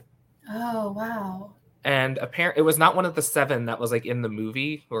died? Oh, wow. And apparently it was not one of the 7 that was like in the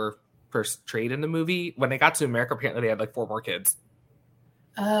movie or portrayed in the movie. When they got to America, apparently they had like 4 more kids.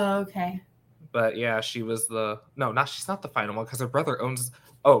 Oh, okay. But yeah, she's not the final one because her brother owns.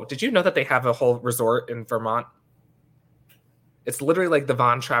 Oh, did you know that they have a whole resort in Vermont? It's literally like the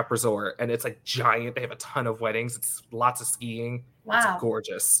Von Trapp Resort, and it's like giant. They have a ton of weddings. It's lots of skiing. Wow. It's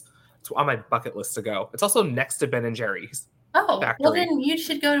gorgeous. It's on my bucket list to go. It's also next to Ben and Jerry's. Oh, factory. Well then you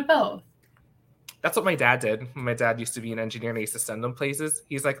should go to both. That's what my dad did. My dad used to be an engineer and he used to send them places.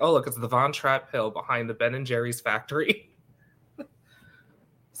 He's like, oh, look, it's the Von Trapp Hill behind the Ben and Jerry's factory.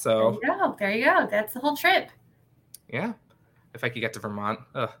 So there you go. That's the whole trip. Yeah. If I could get to Vermont.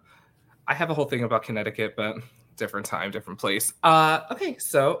 I have a whole thing about Connecticut, but different time, different place. Okay,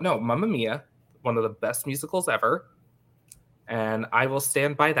 so no, Mamma Mia, one of the best musicals ever. And I will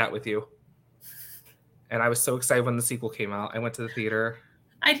stand by that with you. And I was so excited when the sequel came out. I went to the theater.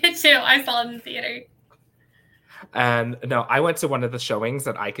 I did too. I saw it in the theater. And no, I went to one of the showings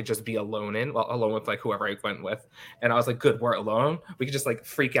that I could just be alone in, alone with like whoever I went with. And I was like, good, we're alone. We could just like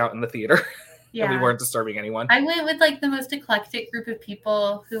freak out in the theater. Yeah. And we weren't disturbing anyone. I went with like the most eclectic group of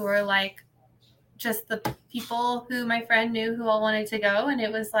people who were like just the people who my friend knew who all wanted to go. And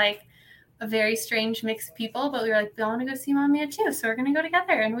it was like a very strange mix of people, but we were like, we all want to go see Mamma Mia too. So we're going to go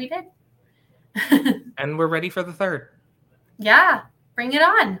together. And we did. And we're ready for the 3rd. Yeah. Bring it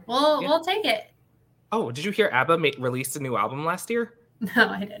on. We'll take it. Oh, did you hear ABBA released a new album last year? No,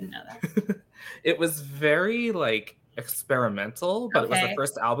 I didn't know that. It was very like experimental, but It was the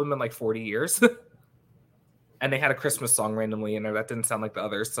first album in like 40 years. And they had a Christmas song randomly in there that didn't sound like the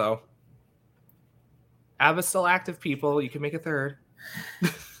others. So ABBA's still active, people. You can make a 3rd.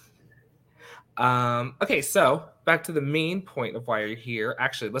 Okay, so back to the main point of why you're here.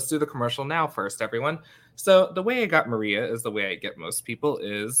 Actually, let's do the commercial now first, everyone. So the way I got Maria is the way I get most people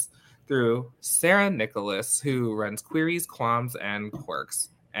is through Sarah Nicholas, who runs Queries, Qualms, and Quirks.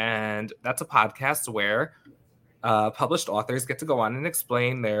 And that's a podcast where published authors get to go on and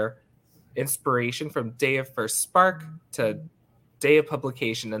explain their inspiration from day of first spark to day of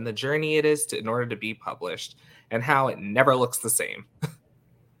publication and the journey it is in order to be published and how it never looks the same.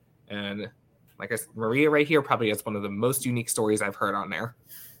 And like I said, Maria right here probably has one of the most unique stories I've heard on there.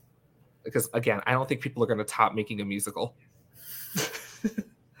 because again, I don't think people are going to top making a musical.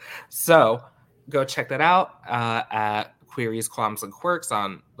 So go check that out at Queries, Qualms, and Quirks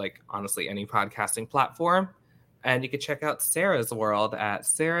on, like, honestly, any podcasting platform. And you can check out Sarah's world at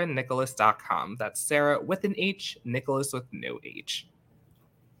sarahnicholas.com. That's Sarah with an H, Nicholas with no H.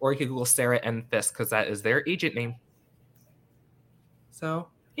 Or you can Google Sarah N. Fisk, because that is their agent name. So,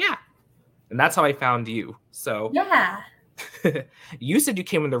 yeah. And that's how I found you. So, Yeah. You said you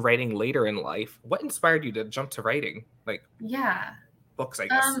came into writing later in life. What inspired you to jump to writing? Like, Yeah. books, I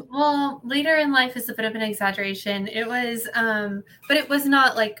guess. Well, later in life is a bit of an exaggeration. It was, but it was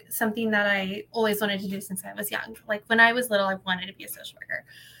not like something that I always wanted to do since I was young. Like when I was little, I wanted to be a social worker.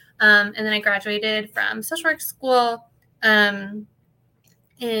 And then I graduated from social work school in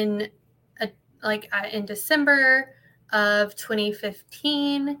December of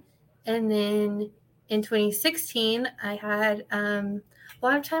 2015. And then in 2016, I had a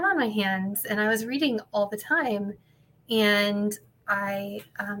lot of time on my hands and I was reading all the time. And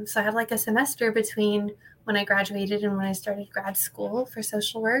so I had like a semester between when I graduated and when I started grad school for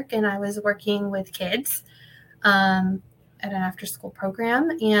social work. And I was working with kids at an after school program.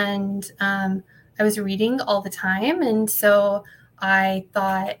 And I was reading all the time. And so I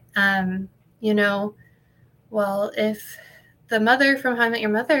thought, well, if the mother from How I Met Your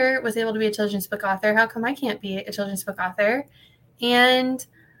Mother was able to be a children's book author, how come I can't be a children's book author? And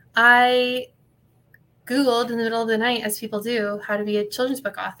I Googled in the middle of the night, as people do, how to be a children's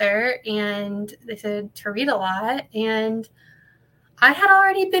book author. And they said to read a lot. And I had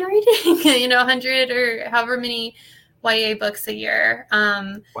already been reading, 100 or however many YA books a year.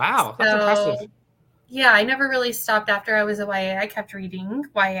 Wow, that's impressive. Yeah, I never really stopped after I was a YA. I kept reading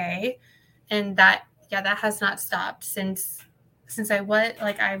YA. And that has not stopped since I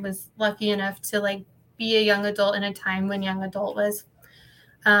was lucky enough to like be a young adult in a time when young adult was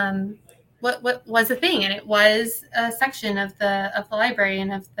what was a thing, and it was a section of the library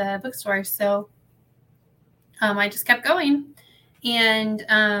and of the bookstore. So I just kept going and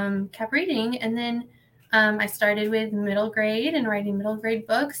kept reading, and then I started with middle grade and writing middle grade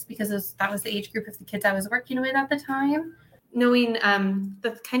books because that was the age group of the kids I was working with at the time. Knowing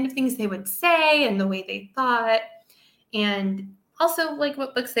the kind of things they would say and the way they thought, and also like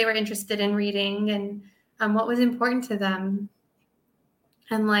what books they were interested in reading and what was important to them.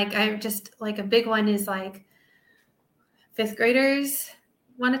 And like, I just like a big one is like fifth graders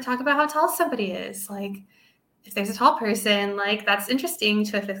want to talk about how tall somebody is. Like if there's a tall person, like that's interesting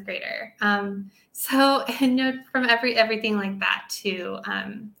to a fifth grader. So, and from everything like that to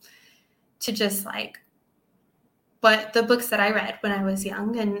just like what the books that I read when I was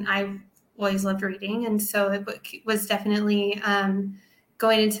young, and I always loved reading. And so it was definitely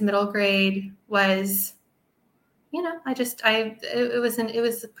going into middle grade was, it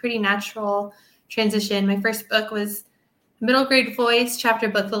was a pretty natural transition. My first book was middle grade voice, chapter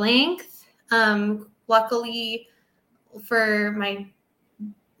book length. Luckily for my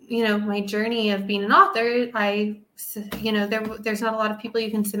journey of being an author, there's not a lot of people you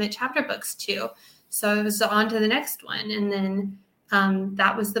can submit chapter books to. So it was on to the next one. And then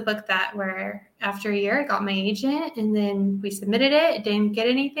that was the book where after a year I got my agent, and then we submitted it. It didn't get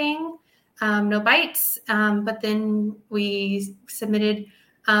anything. No bites. But then we submitted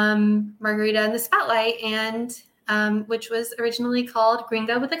Margarita in the Spotlight, and which was originally called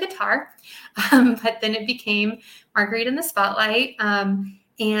Gringo with a Guitar. But then it became Margarita in the Spotlight.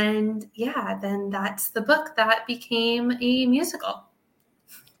 And yeah, then that's the book that became a musical.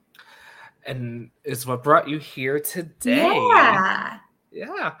 And is what brought you here today.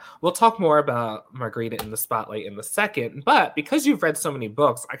 Yeah. We'll talk more about Margarita in the Spotlight in a second, but because you've read so many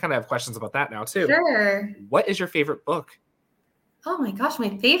books, I kind of have questions about that now too. Sure. What is your favorite book? Oh my gosh,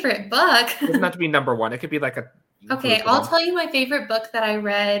 my favorite book. It doesn't have to be number one. It could be like Okay, I'll tell you my favorite book that I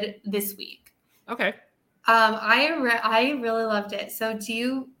read this week. Okay. I really loved it. So do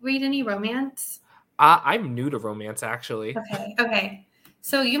you read any romance? I'm new to romance, actually. Okay.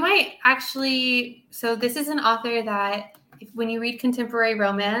 So you might actually, so this is an author that when you read contemporary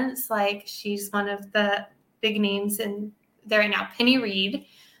romance, like she's one of the big names in there right now, Penny Reed.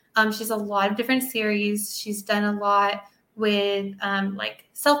 She has a lot of different series. She's done a lot with like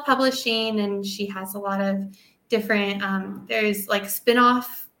self-publishing, and she has a lot of different, there's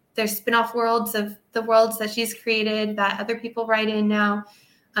spin-off worlds of the worlds that she's created that other people write in now.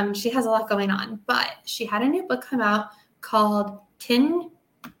 She has a lot going on, but she had a new book come out called 10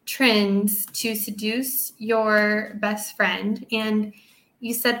 Trends to Seduce Your Best Friend. And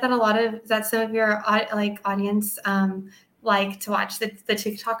you said that some of your audience like to watch the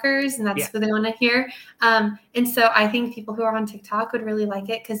TikTokers, and that's what they want to hear. And so I think people who are on TikTok would really like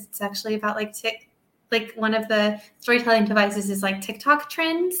it because it's actually about like one of the storytelling devices is like TikTok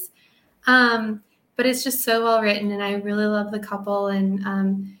trends. But it's just so well written, and I really love the couple.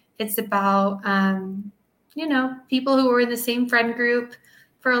 And it's about, people who were in the same friend group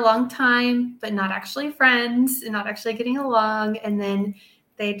for a long time, but not actually friends and not actually getting along. And then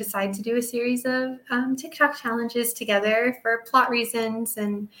they decide to do a series of TikTok challenges together for plot reasons.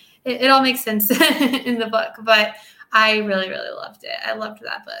 And it all makes sense in the book, but I really, really loved it. I loved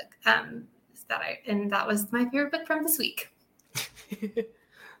that book. And that was my favorite book from this week.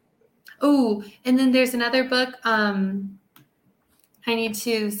 Oh, and then there's another book I need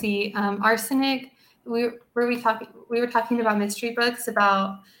to see, Arsenic. We were talking about mystery books,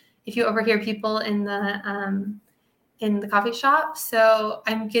 about if you overhear people in the coffee shop. So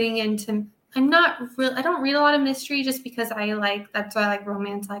I'm getting into, I don't read a lot of mystery just because that's why I like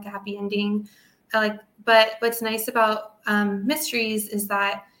romance, I like a happy ending. But what's nice about mysteries is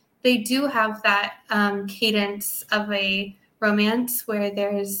that they do have that cadence of a romance where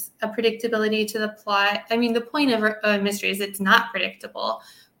there's a predictability to the plot. I mean, the point of a mystery is it's not predictable,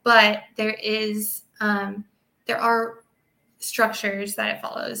 but there are structures that it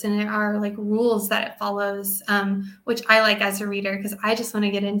follows, and there are like rules that it follows, which I like as a reader because I just want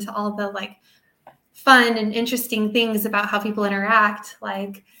to get into all the like fun and interesting things about how people interact.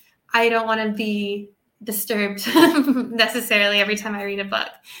 Like, I don't want to be disturbed necessarily every time I read a book.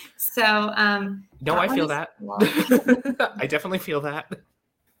 So no, I feel that. I definitely feel that.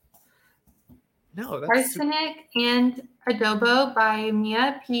 No, that's Arsenic and Adobo by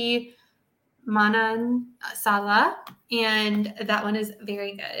Mia P. Manansala, and that one is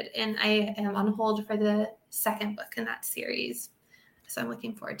very good. And I am on hold for the second book in that series, so I'm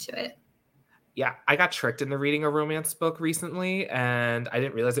looking forward to it. Yeah, I got tricked into reading a romance book recently, and I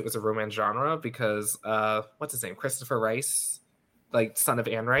didn't realize it was a romance genre because what's his name? Christopher Rice, like son of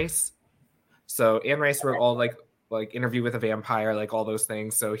Anne Rice. So Anne Rice wrote all like Interview with a Vampire, like all those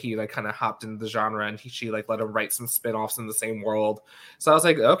things. So he like kind of hopped into the genre, and she like let him write some spin-offs in the same world. So I was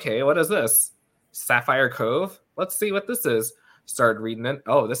like, okay, what is this? Sapphire Cove? Let's see what this is. Started reading it.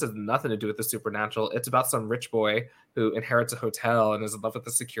 Oh, this has nothing to do with the supernatural. It's about some rich boy who inherits a hotel and is in love with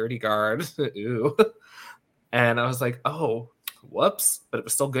the security guard. Ooh. And I was like, oh, whoops. But it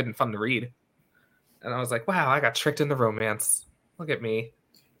was still good and fun to read. And I was like, wow, I got tricked into romance. Look at me.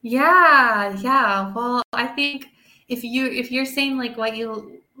 Yeah. Well, I think if you're saying like what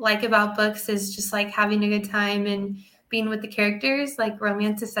you like about books is just like having a good time and being with the characters, like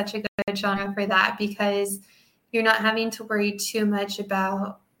romance is such a good genre for that, because you're not having to worry too much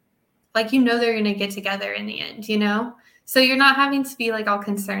about, like, they're going to get together in the end, so you're not having to be like all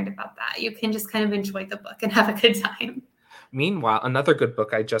concerned about that. You can just kind of enjoy the book and have a good time. Meanwhile, another good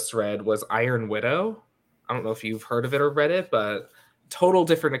book I just read was Iron Widow. I don't know if you've heard of it or read it, but total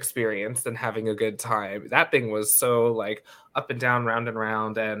different experience than having a good time. That thing was so like up and down, round and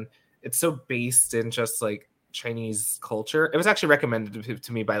round, and it's so based in just like Chinese culture. It was actually recommended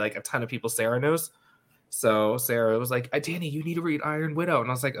to me by like a ton of people Sarah knows. So Sarah was like, Danny, you need to read Iron Widow. And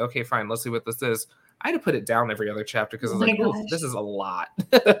I was like, okay, fine, let's see what this is. I had to put it down every other chapter because I was like, oh, this is a lot.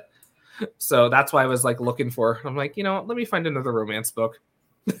 So that's why I was like looking for, I'm like, let me find another romance book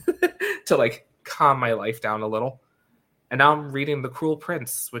to like calm my life down a little. And now I'm reading The Cruel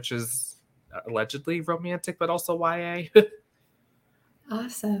Prince, which is allegedly romantic, but also YA.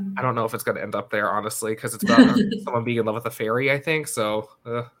 Awesome. I don't know if it's going to end up there, honestly, because it's about someone being in love with a fairy, I think. So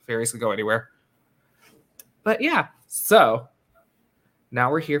fairies can go anywhere. But yeah, so now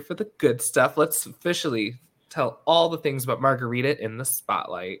we're here for the good stuff. Let's officially tell all the things about Margarita in the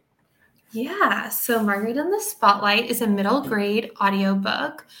Spotlight. Yeah, so Margarita in the Spotlight is a middle grade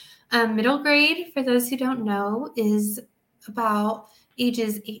audiobook. Middle grade, for those who don't know, is about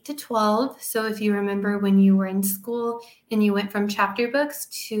ages 8 to 12. So if you remember when you were in school and you went from chapter books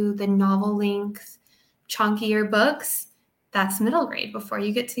to the novel length, chunkier books, that's middle grade before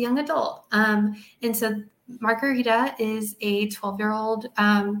you get to young adult. And so Margarita is a 12-year-old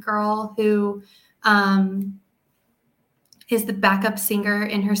girl who is the backup singer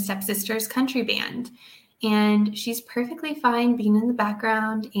in her stepsister's country band. And she's perfectly fine being in the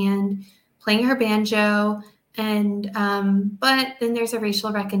background and playing her banjo. And but then there's a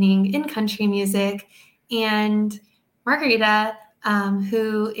racial reckoning in country music. And Margarita,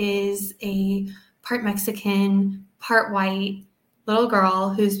 who is a part Mexican, part white little girl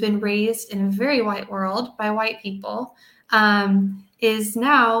who's been raised in a very white world by white people, is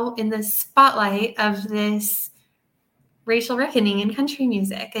now in the spotlight of this racial reckoning in country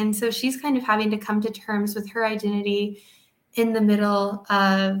music. And so she's kind of having to come to terms with her identity in the middle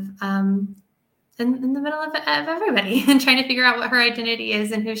of in the middle of everybody and trying to figure out what her identity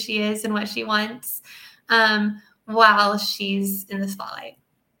is and who she is and what she wants while she's in the spotlight.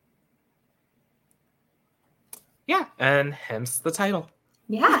 Yeah, and hence the title.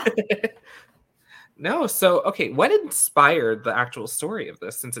 Yeah. No, so okay, what inspired the actual story of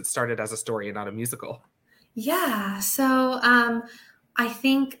this, since it started as a story and not a musical? Yeah, so I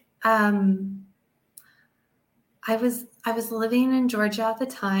think I was living in Georgia at the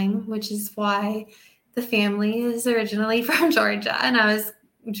time, which is why the family is originally from Georgia, and I was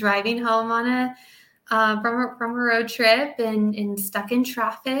driving home on a from a road trip and stuck in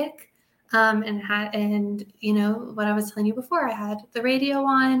traffic, and you know what I was telling you before, I had the radio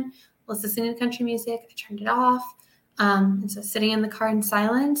on, was listening to country music, I turned it off, and so sitting in the car in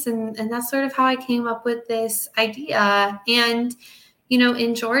silence, and that's sort of how I came up with this idea. And you know,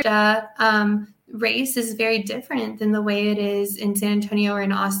 in Georgia, race is very different than the way it is in San Antonio or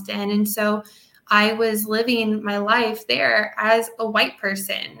in Austin. And so I was living my life there as a white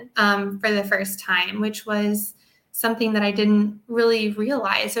person for the first time, which was something that I didn't really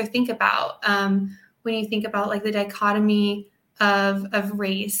realize or think about when you think about like the dichotomy of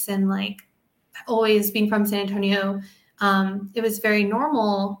race and like always being from San Antonio. It was very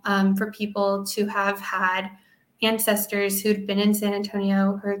normal for people to have had ancestors who'd been in San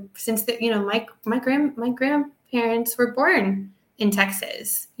Antonio or since the, you know, my grandparents were born in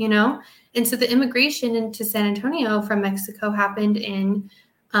Texas, you know, and so the immigration into San Antonio from Mexico happened in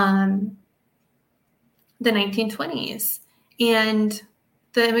the 1920s, and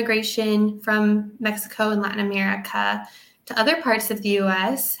the immigration from Mexico and Latin America to other parts of the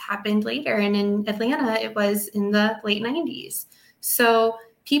U.S. happened later, and in Atlanta it was in the late 90s. So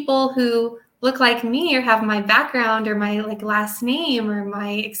people who look like me or have my background or my like last name or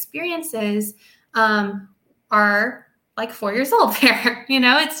my experiences are like 4 years old there, you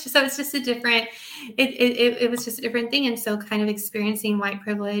know. It's just a different it was just a different thing. And so kind of experiencing white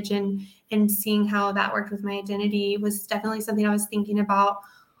privilege and seeing how that worked with my identity was definitely something I was thinking about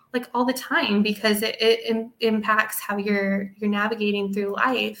like all the time, because it impacts how you're navigating through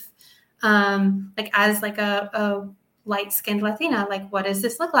life, like as like a light-skinned Latina, like what does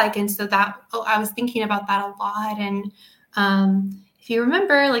this look like? And so that I was thinking about that a lot. And if you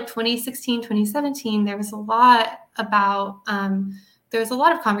remember, like 2016, 2017, there was a lot of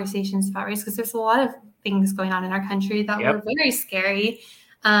conversations about race, because there's a lot of things going on in our country that were very scary.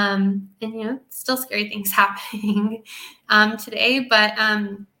 And you know, still scary things happening today. But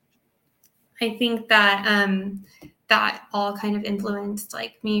I think that that all kind of influenced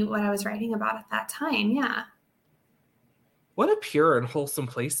like me, what I was writing about at that time. Yeah. What a pure and wholesome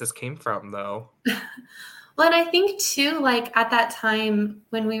place this came from, though. Well, and I think too, like at that time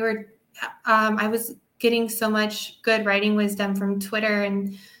when we were, I was getting so much good writing wisdom from Twitter,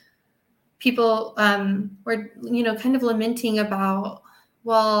 and people were, you know, kind of lamenting about,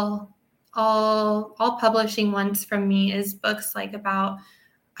 well, all publishing wants from me is books like about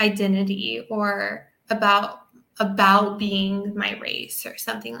identity or about being my race or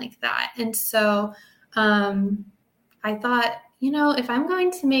something like that. And so I thought, you know, if I'm going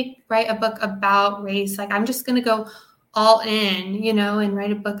to write a book about race, like I'm just going to go all in, you know, and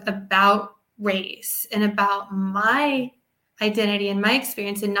write a book about race and about my identity and my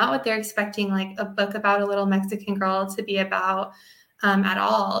experience, and not what they're expecting like a book about a little Mexican girl to be about at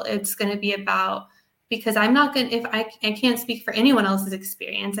all. It's going to be about, because I'm not going to, if I can't speak for anyone else's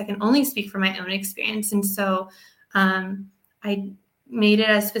experience, I can only speak for my own experience. And so I made it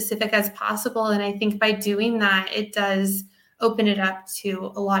as specific as possible. And I think by doing that, it does open it up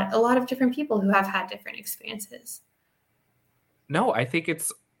to a lot of different people who have had different experiences. No, I think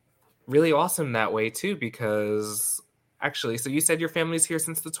it's really awesome that way too, because actually, so you said your family's here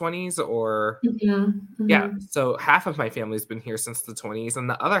since the 20s, or yeah, so half of my family's been here since the 20s, and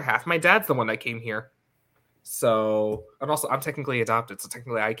the other half, my dad's the one that came here. So, and also I'm technically adopted, so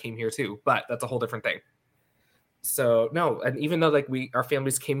technically I came here too, but that's a whole different thing. So no, and even though like our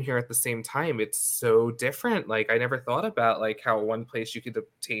families came here at the same time, it's so different. Like I never thought about like how one place you could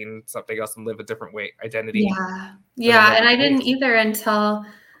obtain something else and live a different way identity. Yeah, and I didn't either until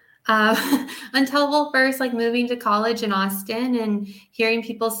well, first like moving to college in Austin and hearing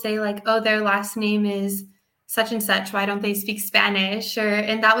people say like, oh, their last name is such and such, why don't they speak Spanish?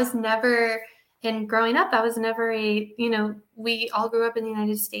 And that was never, and growing up, that was never a, you know, we all grew up in the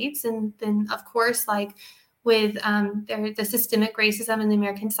United States, and then of course like with the systemic racism in the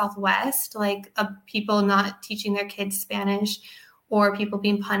American Southwest, like people not teaching their kids Spanish, or people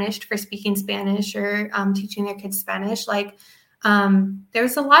being punished for speaking Spanish or teaching their kids Spanish. Like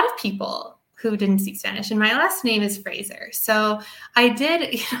there's a lot of people who didn't speak Spanish. And my last name is Frazer. So I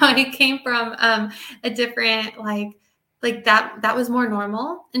did, I came from a different, like that was more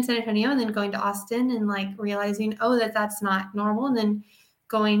normal in San Antonio, and then going to Austin and like realizing, oh, that's not normal. And then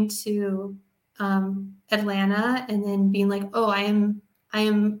going to Atlanta and then being like, oh, I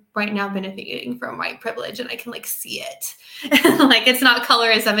am right now benefiting from white privilege and I can like see it. Like, it's not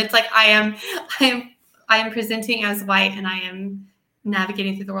colorism. It's like, I am presenting as white and I am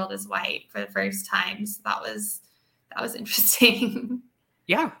navigating through the world as white for the first time. So that was interesting.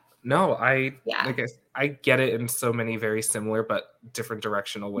 Yeah. No, I get it in so many very similar but different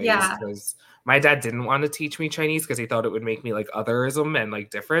directional ways. Yeah. Because my dad didn't want to teach me Chinese because he thought it would make me like otherism and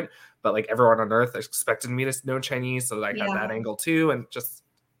like different. But like everyone on earth expected me to know Chinese, so I had that angle too, and just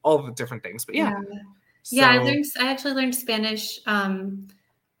all the different things. But yeah. I actually learned Spanish.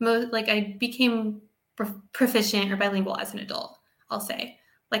 I became proficient or bilingual as an adult, I'll say.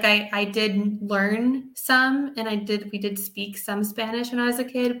 Like I did learn some, and we did speak some Spanish when I was a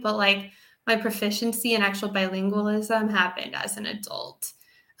kid, but like my proficiency and actual bilingualism happened as an adult,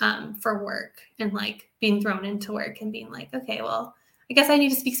 for work and like being thrown into work and being like, okay, well, I guess I need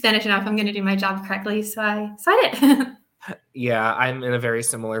to speak Spanish now if I'm going to do my job correctly. So I did. Yeah, I'm in a very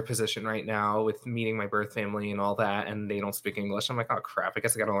similar position right now with meeting my birth family and all that, and they don't speak English. I'm like, oh crap, I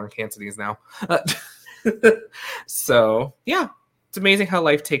guess I got to learn Cantonese now. So yeah. It's amazing how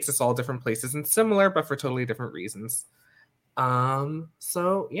life takes us all different places and similar, but for totally different reasons.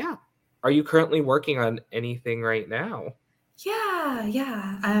 So yeah. Are you currently working on anything right now? Yeah.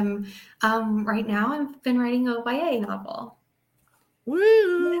 Right now I've been writing a YA novel.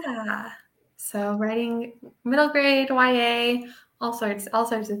 Woo! Yeah. So writing middle grade YA, all sorts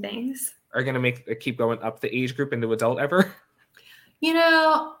of things. Are you gonna keep going up the age group into adult ever?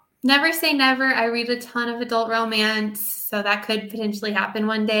 Never say never. I read a ton of adult romance, so that could potentially happen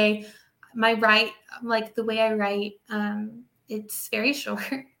one day. The way I write, it's very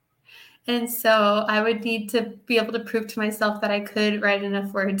short. And so I would need to be able to prove to myself that I could write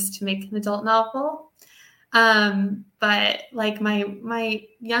enough words to make an adult novel. But like my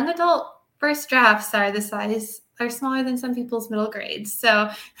young adult first drafts are smaller than some people's middle grades. So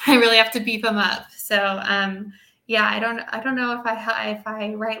I really have to beef them up. So, yeah, I don't know if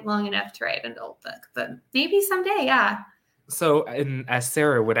I write long enough to write an adult book, but maybe someday. Yeah. So, and as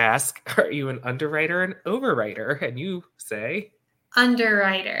Sarah would ask, are you an underwriter or an overwriter? And you say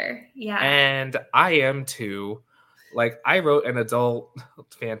underwriter. Yeah. And I am too. Like, I wrote an adult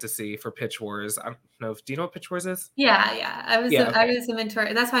fantasy for Pitch Wars. I don't know. Do you know what Pitch Wars is? Yeah. I was a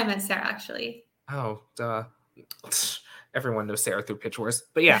mentor. That's why I met Sarah, actually. Oh, duh. Everyone knows Sarah through Pitch Wars.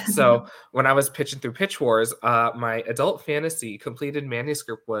 But yeah, so when I was pitching through Pitch Wars, my adult fantasy completed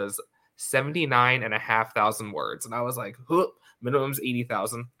manuscript was 79,500 words. And I was like, minimum's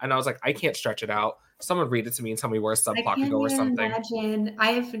 80,000. And I was like, I can't stretch it out. Someone read it to me and tell me where a subplot could go or something. Imagine.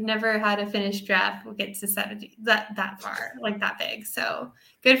 I have never had a finished draft get to 70 that far, like that big. So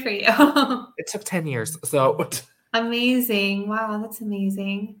good for you. It took 10 years. So amazing. Wow, that's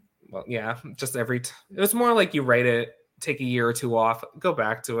amazing. Well, yeah, just it was more like you write it, take a year or two off, go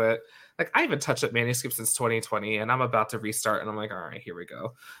back to it. Like, I haven't touched that manuscript since 2020, and I'm about to restart, and I'm like, all right, here we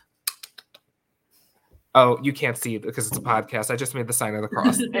go. Oh, you can't see it because it's a podcast. I just made the sign of the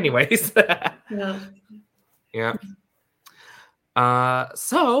cross. Anyways. Yeah.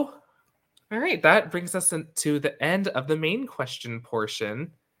 So, all right, that brings us to the end of the main question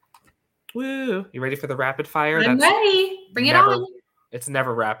portion. Woo! You ready for the rapid fire? I'm ready. Bring it on. It's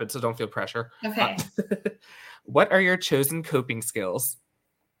never rapid, so don't feel pressure. Okay. What are your chosen coping skills?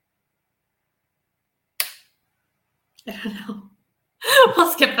 I don't know.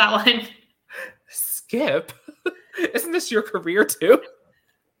 We'll skip that one. Skip? Isn't this your career too?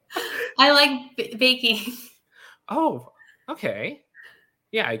 I like baking. Oh, okay.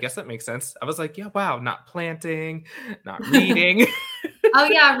 Yeah, I guess that makes sense. I was like, yeah, wow, not planting, not reading. Oh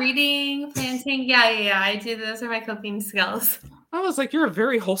yeah, reading, planting. Yeah. I do. Those are my coping skills. I was like, you're a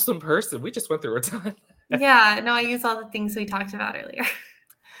very wholesome person. We just went through a ton. Yeah, no, I use all the things we talked about earlier.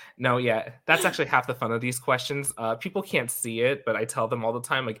 No, yeah, that's actually half the fun of these questions. People can't see it, but I tell them all the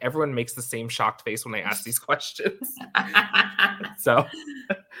time, like, everyone makes the same shocked face when they ask these questions. So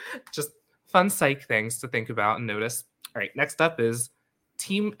just fun psych things to think about and notice. All right, next up is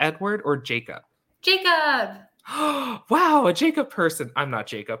Team Edward or Jacob? Jacob! Wow, a Jacob person. I'm not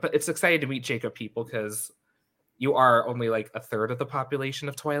Jacob, but it's exciting to meet Jacob people because you are only like a third of the population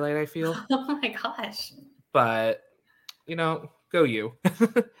of Twilight, I feel. Oh my gosh. But, go you.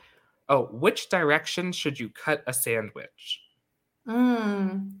 Oh, which direction should you cut a sandwich?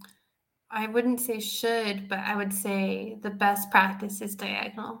 I wouldn't say should, but I would say the best practice is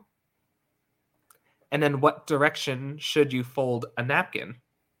diagonal. And then what direction should you fold a napkin?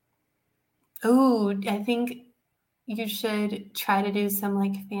 Oh, I think you should try to do some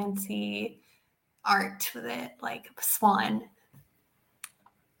like fancy art with it, like a swan.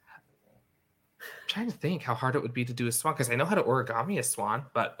 I'm trying to think how hard it would be to do a swan, because I know how to origami a swan,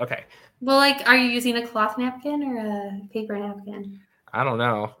 but okay. Well, like, are you using a cloth napkin or a paper napkin? I don't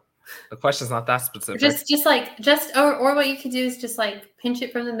know. The question's not that specific. Or what you could do is just like pinch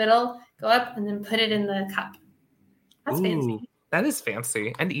it from the middle, go up, and then put it in the cup. That's fancy. That is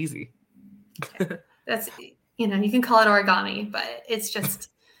fancy and easy. Okay. That's, you can call it origami, but it's just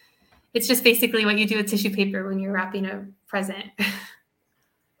basically what you do with tissue paper when you're wrapping a present.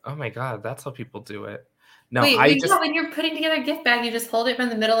 Oh my God, that's how people do it. No, when you're putting together a gift bag, you just hold it from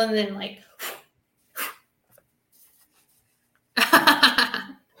the middle and then like.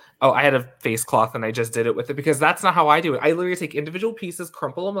 Oh, I had a face cloth and I just did it with it, because that's not how I do it. I literally take individual pieces,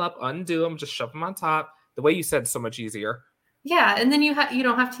 crumple them up, undo them, just shove them on top. The way you said, so much easier. Yeah, and then you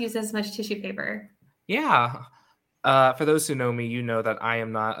don't have to use as much tissue paper. Yeah. For those who know me, you know that I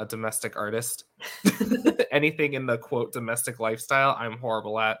am not a domestic artist. Anything in the quote domestic lifestyle, I'm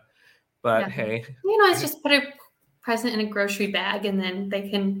horrible at. But hey. It's just put a present in a grocery bag, and then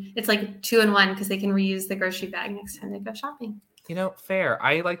it's like 2-in-1 because they can reuse the grocery bag next time they go shopping. Fair.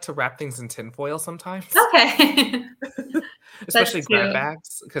 I like to wrap things in tinfoil sometimes. Okay. Especially grab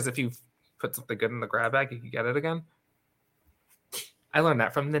bags, because if you put something good in the grab bag, you can get it again. I learned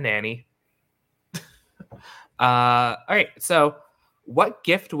that from the nanny. All right. So, what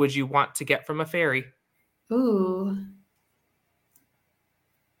gift would you want to get from a fairy? Ooh.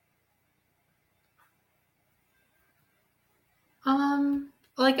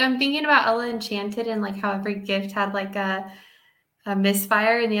 Like I'm thinking about Ella Enchanted and like how every gift had like a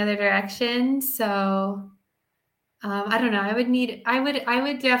misfire in the other direction. So I don't know. I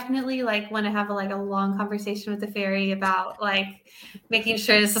would definitely like want to have a long conversation with the fairy about like making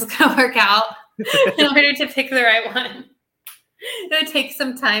sure this is going to work out in order to pick the right one. It would take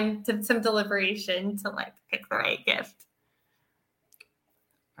some time, some deliberation to like pick the right gift.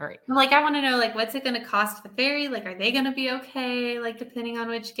 All right. Like, I want to know, like, what's it going to cost the fairy? Like, are they going to be okay? Like, depending on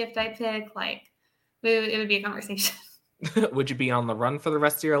which gift I pick, like, it would be a conversation. Would you be on the run for the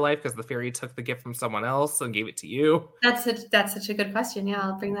rest of your life because the fairy took the gift from someone else and gave it to you? That's such a good question. Yeah,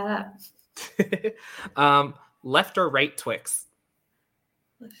 I'll bring that up. Left or right Twix?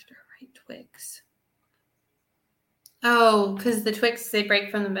 Left or right Twix? Oh, because the Twix, they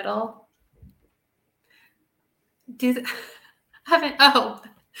break from the middle. Yeah,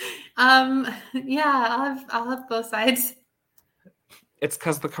 I'll have both sides. It's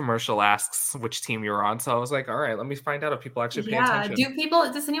because the commercial asks which team you're on, so I was like, all right, let me find out if people actually pay attention.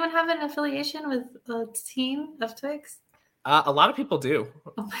 Does anyone have an affiliation with a team of Twix? A lot of people do.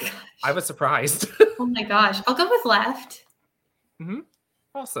 Oh my gosh. I was surprised. Oh my gosh. I'll go with left. Mm-hmm.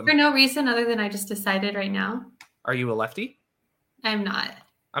 Awesome. For no reason other than I just decided right now. Are you a lefty? I'm not.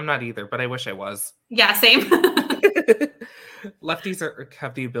 I'm not either, but I wish I was. Yeah, same. Lefties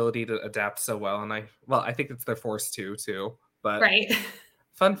have the ability to adapt so well, and I think it's their force too. But right.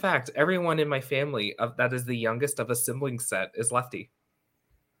 Fun fact: everyone in my family that is the youngest of a sibling set is lefty,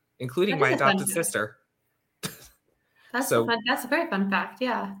 including my adopted sister. That's a very fun fact.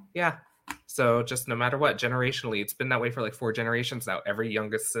 Yeah. Yeah. So just no matter what, generationally, it's been that way for like 4 generations now. Every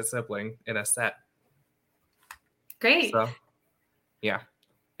youngest sibling in a set. Great. So, yeah,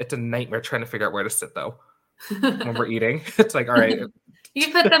 it's a nightmare trying to figure out where to sit though. When we're eating, it's like, all right.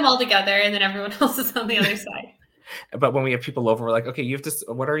 You put them all together and then everyone else is on the other side. But when we have people over, we're like, okay,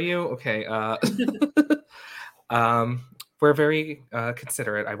 what are you? Okay. We're very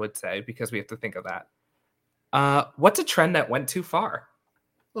considerate, I would say, because we have to think of that. What's a trend that went too far?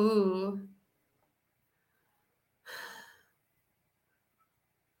 Ooh.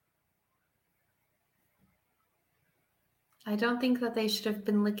 I don't think that they should have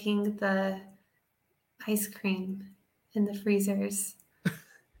been licking the ice cream in the freezers.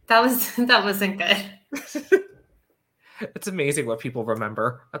 That wasn't good. It's amazing what people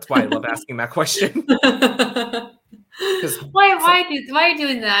remember. That's why I love asking that question. Why are you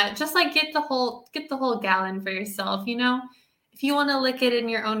doing that? Just like get the whole gallon for yourself, If you want to lick it in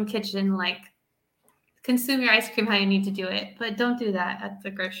your own kitchen, like consume your ice cream how you need to do it, but don't do that at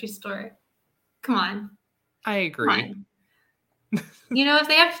the grocery store. Come on. I agree. If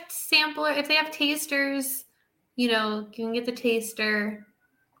they have tasters, you can get the taster.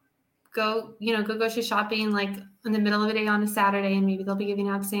 Go grocery shopping like in the middle of the day on a Saturday, and maybe they'll be giving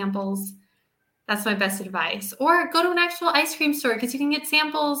out samples. That's my best advice. Or go to an actual ice cream store because you can get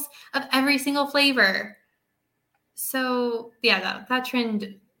samples of every single flavor. So yeah, that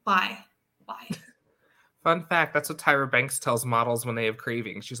trend. Why? Fun fact, that's what Tyra Banks tells models when they have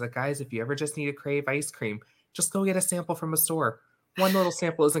cravings. She's like, guys, if you ever just need to crave ice cream, just go get a sample from a store. One little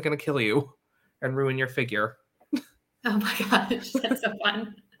sample isn't going to kill you and ruin your figure. Oh my gosh, that's so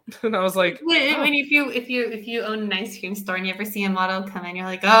fun. And I was like, when if you own an ice cream store and you ever see a model come in, you're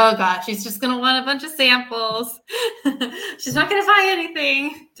like, oh gosh, she's just gonna want a bunch of samples. She's not gonna buy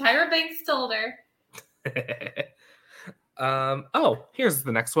anything. Tyra Banks told her. Here's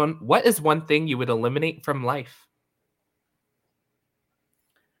the next one. What is one thing you would eliminate from life?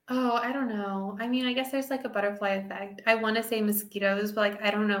 Oh, I don't know. I mean, I guess there's like a butterfly effect. I want to say mosquitoes, but like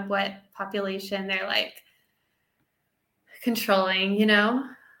I don't know what population they're like controlling, you know?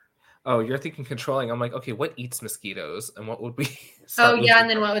 Oh, you're thinking controlling. I'm like, okay, what eats mosquitoes? And what would we Oh yeah, and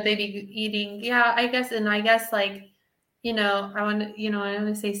then what would they be eating? Yeah, I guess like, I want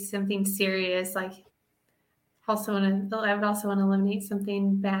to say something serious, like I would also want to eliminate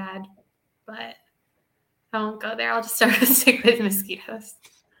something bad, but I won't go there. I'll just stick with mosquitoes.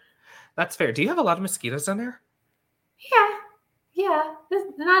 That's fair. Do you have a lot of mosquitoes down there? Yeah.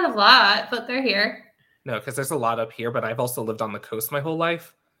 Not a lot, but they're here. No, because there's a lot up here, but I've also lived on the coast my whole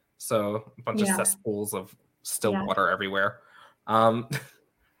life. So a bunch of cesspools of still water everywhere. Who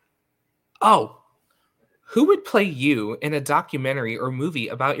would play you in a documentary or movie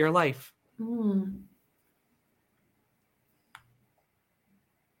about your life?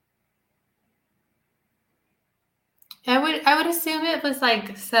 I would assume it was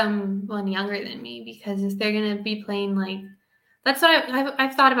like someone younger than me, because if they're gonna be playing, like, that's what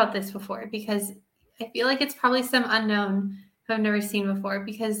I've thought about this before, because I feel like it's probably some unknown who I've never seen before,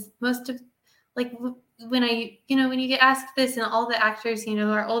 because most of, like, when you get asked this and all the actors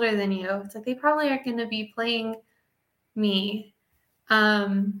are older than you, it's like they probably are going to be playing me. I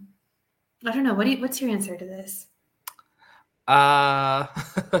don't know. What's your answer to this?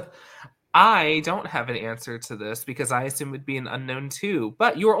 I don't have an answer to this because I assume it'd be an unknown too.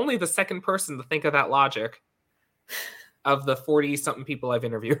 But you are only the second person to think of that logic of the 40-something people I've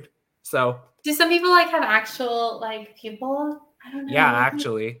interviewed. So do some people like have actual like people? I don't know. Yeah,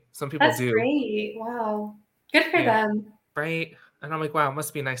 actually, some people do. That's great. Wow, good for them. Right? And I'm like, wow, it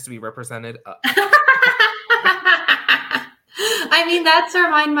must be nice to be represented. I mean, that's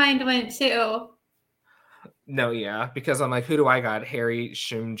where my mind went too. No, yeah, because I'm like, who do I got? Harry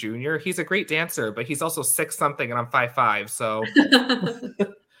Shum Jr. He's a great dancer, but he's also 6'something" and I'm 5'5", so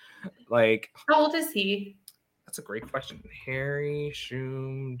like, how old is he? That's a great question. Harry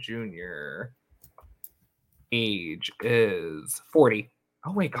Shum Jr. age is 40.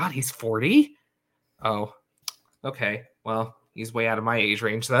 Oh my god, he's 40? Oh, okay. Well, he's way out of my age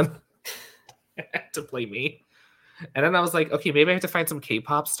range then to play me. And then I was like, okay, maybe I have to find some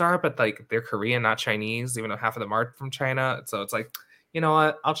K-pop star, but like they're Korean, not Chinese, even though half of them are from China. So it's like, you know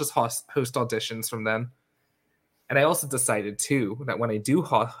what? I'll just host auditions from then. And I also decided too that when I do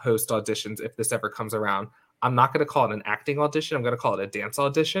host auditions, if this ever comes around, I'm not going to call it an acting audition. I'm going to call it a dance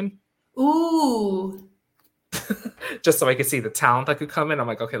audition. Ooh. Just so I could see the talent that could come in. I'm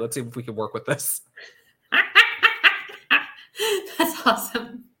like, okay, let's see if we can work with this. That's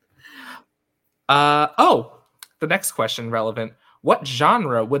awesome. The next question, relevant. What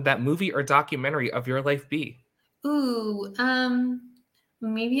genre would that movie or documentary of your life be? Ooh,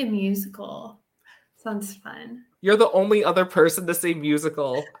 maybe a musical. Sounds fun. You're the only other person to say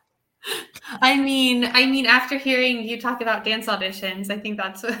musical. I mean, after hearing you talk about dance auditions, I think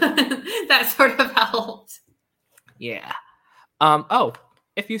that's that sort of helped. Yeah.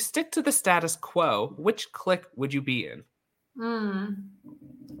 If you stick to the status quo, which clique would you be in?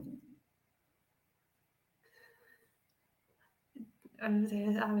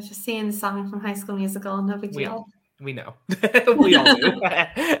 I was just singing the song from High School Musical. No big deal. We know. We all do.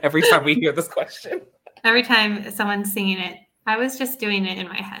 Every time we hear this question. Every time someone's singing it, I was just doing it in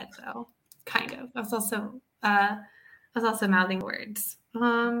my head, though. Kind of. I was also mouthing words.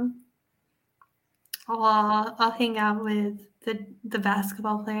 I'll hang out with the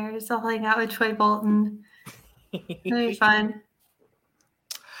basketball players. I'll hang out with Troy Bolton. It'll be fun.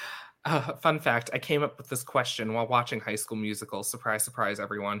 Fun fact, I came up with this question while watching High School Musical. Surprise, surprise,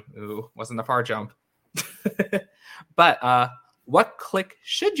 everyone. Ooh, wasn't a far jump. But what clique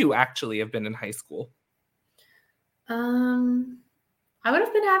should you actually have been in high school? I would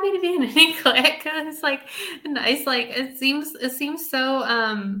have been happy to be in any clique. It's like nice. Like it seems so.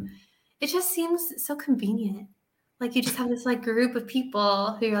 It just seems so convenient. Like you just have this like group of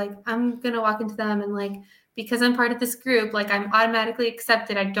people who you're like, I'm gonna walk into them and like, because I'm part of this group, like I'm automatically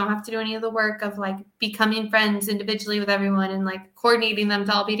accepted. I don't have to do any of the work of like becoming friends individually with everyone and like coordinating them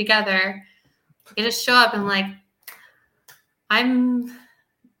to all be together. I just show up and like, I'm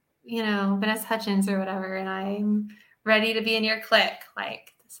Vanessa Hudgens or whatever, and I'm ready to be in your clique.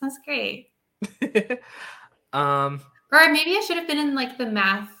 Like, that sounds great. Or maybe I should have been in like the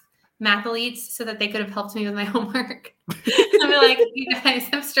math elites so that they could have helped me with my homework. I'd be like, you guys,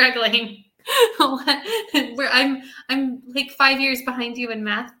 I'm struggling. I'm like 5 years behind you in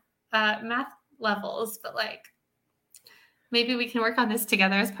math levels, but like maybe we can work on this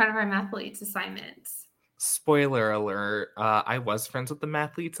together as part of our math elites assignments. Spoiler alert, I was friends with the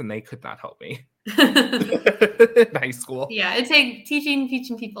mathletes and they could not help me in high school. Yeah, it's like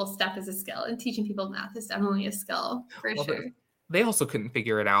teaching people stuff is a skill, and teaching people math is definitely a skill for sure. They also couldn't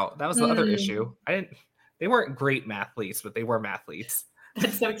figure it out. That was the other issue. They weren't great mathletes, but they were mathletes.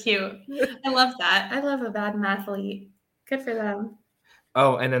 That's so cute. I love that. I love a bad mathlete. Good for them.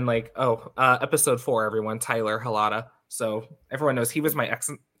 Oh, and then episode 4, everyone, Tyler Halata. So everyone knows he was my ex.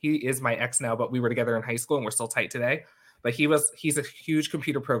 He is my ex now, but we were together in high school and we're still tight today. But he's a huge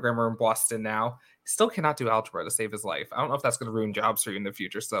computer programmer in Boston now. Still cannot do algebra to save his life. I don't know if that's going to ruin jobs for you in the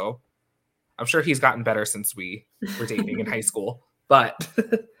future. So I'm sure he's gotten better since we were dating in high school. But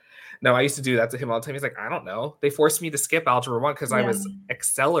no, I used to do that to him all the time. He's like, I don't know. They forced me to skip algebra 1 because I was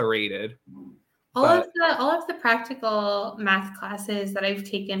accelerated. All of the practical math classes that I've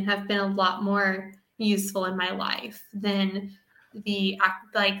taken have been a lot more useful in my life than the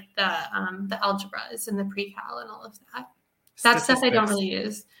algebras and the pre-cal and all of that. That stuff I don't really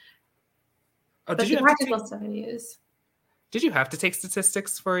use. Oh, but the practical stuff I use. Did you have to take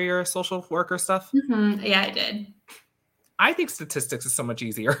statistics for your social worker stuff? Mm-hmm. Yeah, I did. I think statistics is so much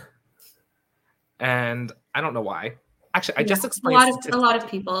easier. And I don't know why. Actually, I just explained a lot of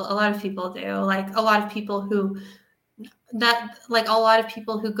people do. Like a lot of people who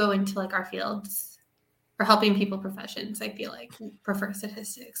go into like our fields or helping people professions, I feel like prefer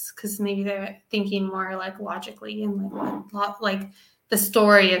statistics because maybe they're thinking more like logically and like the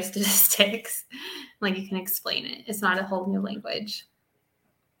story of statistics. Like you can explain it. It's not a whole new language.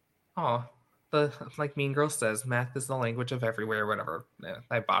 Oh, like Mean Girl says, math is the language of everywhere, whatever.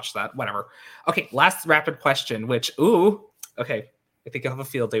 I botched that, whatever. Okay, last rapid question, okay, I think you'll have a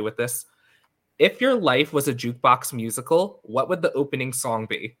field day with this. If your life was a jukebox musical, what would the opening song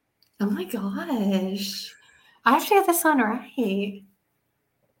be? Oh my gosh. I have to get this one right.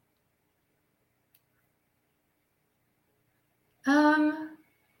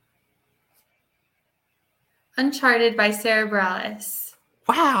 Uncharted by Sarah Bareilles.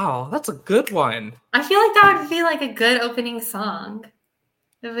 Wow, that's a good one. I feel like that would be like a good opening song.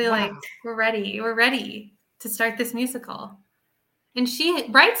 It'd be like, we're ready to start this musical. And she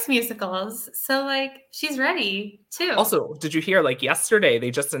writes musicals, so like she's ready too. Also, did you hear like yesterday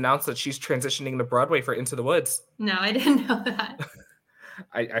they just announced that she's transitioning to Broadway for Into the Woods? No, I didn't know that.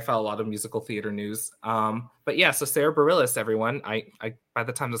 I follow a lot of musical theater news. But yeah, so Sarah Bareilles, everyone. I by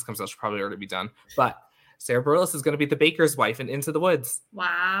the time this comes out, she'll probably already be done. But Sarah Bareilles is going to be the baker's wife in Into the Woods.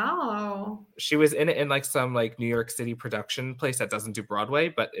 Wow. She was in it in like some like New York City production place that doesn't do Broadway,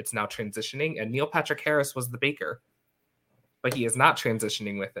 but it's now transitioning. And Neil Patrick Harris was the baker. But he is not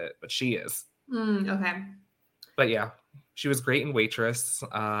transitioning with it, but she is. Okay. But yeah, she was great in Waitress.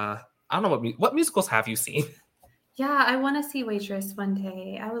 I don't know what musicals have you seen? Yeah, I want to see Waitress one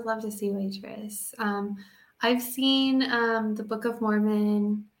day. I would love to see Waitress. I've seen The Book of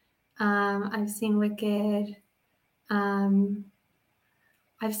Mormon. I've seen Wicked. I've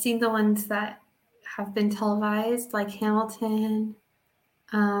seen the ones that have been televised, like Hamilton.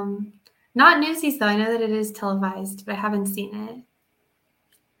 Not Newsies, though. I know that it is televised, but I haven't seen it.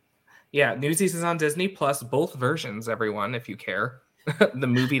 Yeah, Newsies is on Disney Plus, both versions, everyone, if you care. The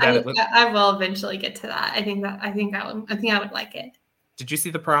movie I will eventually get to that. I think I would like it. Did you see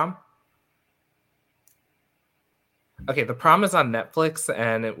The Prom? Okay, The Prom is on Netflix,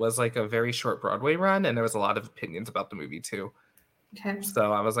 and it was like a very short Broadway run, and there was a lot of opinions about the movie too. Okay.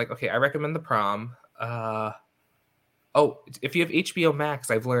 So I was like, okay, I recommend The Prom. If you have HBO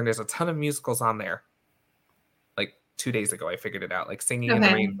Max, I've learned there's a ton of musicals on there. Like 2 days ago, I figured it out. Like Singing in the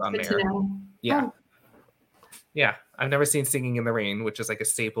Rain's on there. Yeah. Oh. Yeah, I've never seen Singing in the Rain, which is like a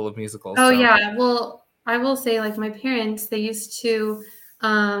staple of musicals. Oh, so. Yeah. Well, I will say, like, my parents, they used to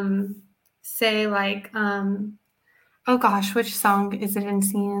say, like, oh, gosh, which song is it in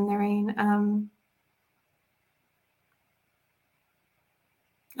Singing in the Rain?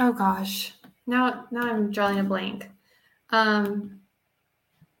 Oh, gosh. Now I'm drawing a blank.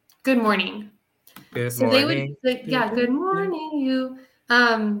 Good Morning. Good morning. Good morning, you.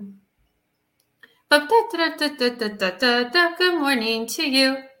 Good morning to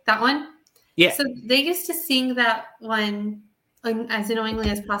you. That one? Yeah. So they used to sing that one as annoyingly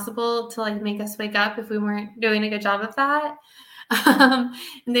as possible to like make us wake up if we weren't doing a good job of that. And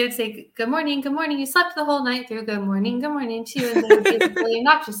they would say, good morning, you slept the whole night through, good morning too. And they would be really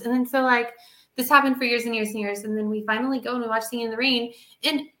obnoxious. And then so like this happened for years and years and years. And then we finally go and we watch Singing in the Rain.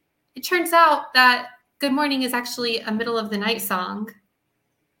 And it turns out that good morning is actually a middle of the night song.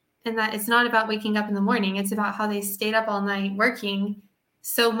 And that it's not about waking up in the morning. It's about how they stayed up all night working,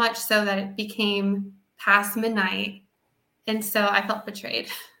 so much so that it became past midnight. And so I felt betrayed.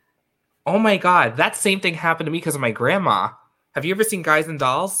 Oh my God, that same thing happened to me because of my grandma. Have you ever seen Guys and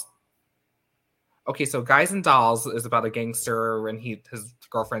Dolls? Okay, so Guys and Dolls is about a gangster and his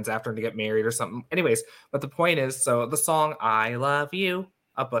girlfriend's after him to get married or something. Anyways, but the point is, so the song I Love You,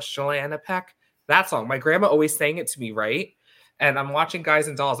 a bushel and a peck, that song, my grandma always sang it to me, right? And I'm watching Guys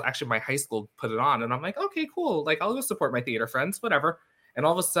and Dolls. Actually, my high school put it on, and I'm like, okay, cool. Like, I'll go support my theater friends, whatever. And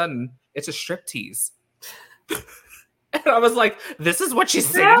all of a sudden, it's a striptease. And I was like, this is what she's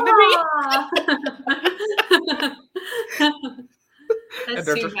saying to me?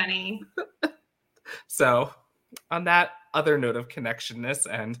 That's too funny. So, on that other note of connectionness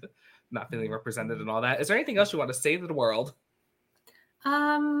and not feeling represented and all that, is there anything else you want to say to the world?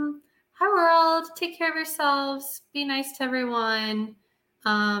 Hi world, take care of yourselves, be nice to everyone,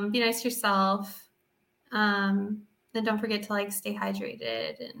 be nice to yourself, then don't forget to like stay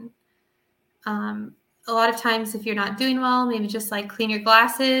hydrated. And a lot of times if you're not doing well, maybe just like clean your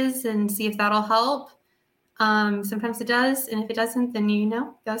glasses and see if that'll help. Sometimes it does, and if it doesn't, then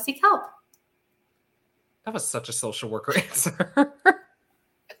go seek help. That was such a social worker answer.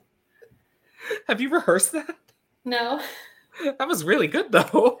 Have you rehearsed that? No. That was really good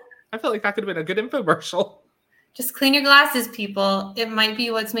though. I feel like that could have been a good infomercial. Just clean your glasses, people. It might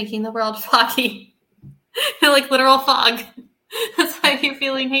be what's making the world foggy. Like literal fog. That's why you're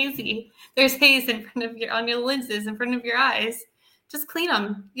feeling hazy. There's haze in front of on your lenses, in front of your eyes. Just clean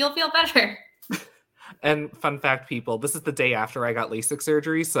them. You'll feel better. And fun fact, people, this is the day after I got LASIK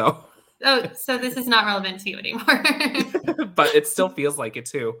surgery, so. Oh, so this is not relevant to you anymore. But it still feels like it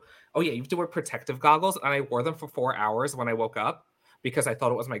too. Oh yeah, you have to wear protective goggles, and I wore them for 4 hours when I woke up because I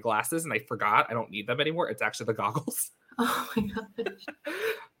thought it was my glasses, and I forgot I don't need them anymore. It's actually the goggles. Oh my gosh.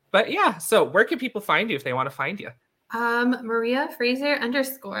 But yeah, so where can people find you if they want to find you? Maria Frazer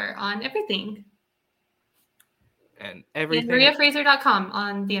 _ on everything. And everything. And mariafrazer.com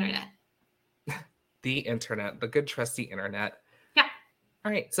on the internet. The internet, the good trusty internet. Yeah.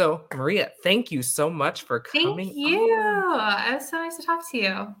 All right. So Maria, thank you so much for coming. Thank you. It was so nice to talk to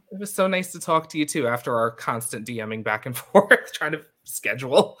you. It was so nice to talk to you too after our constant DMing back and forth, trying to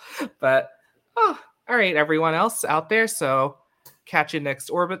schedule. But all right, everyone else out there. So catch you next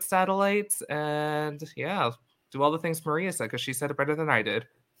orbit satellites. And yeah, do all the things Maria said because she said it better than I did.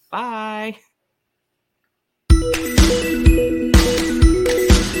 Bye.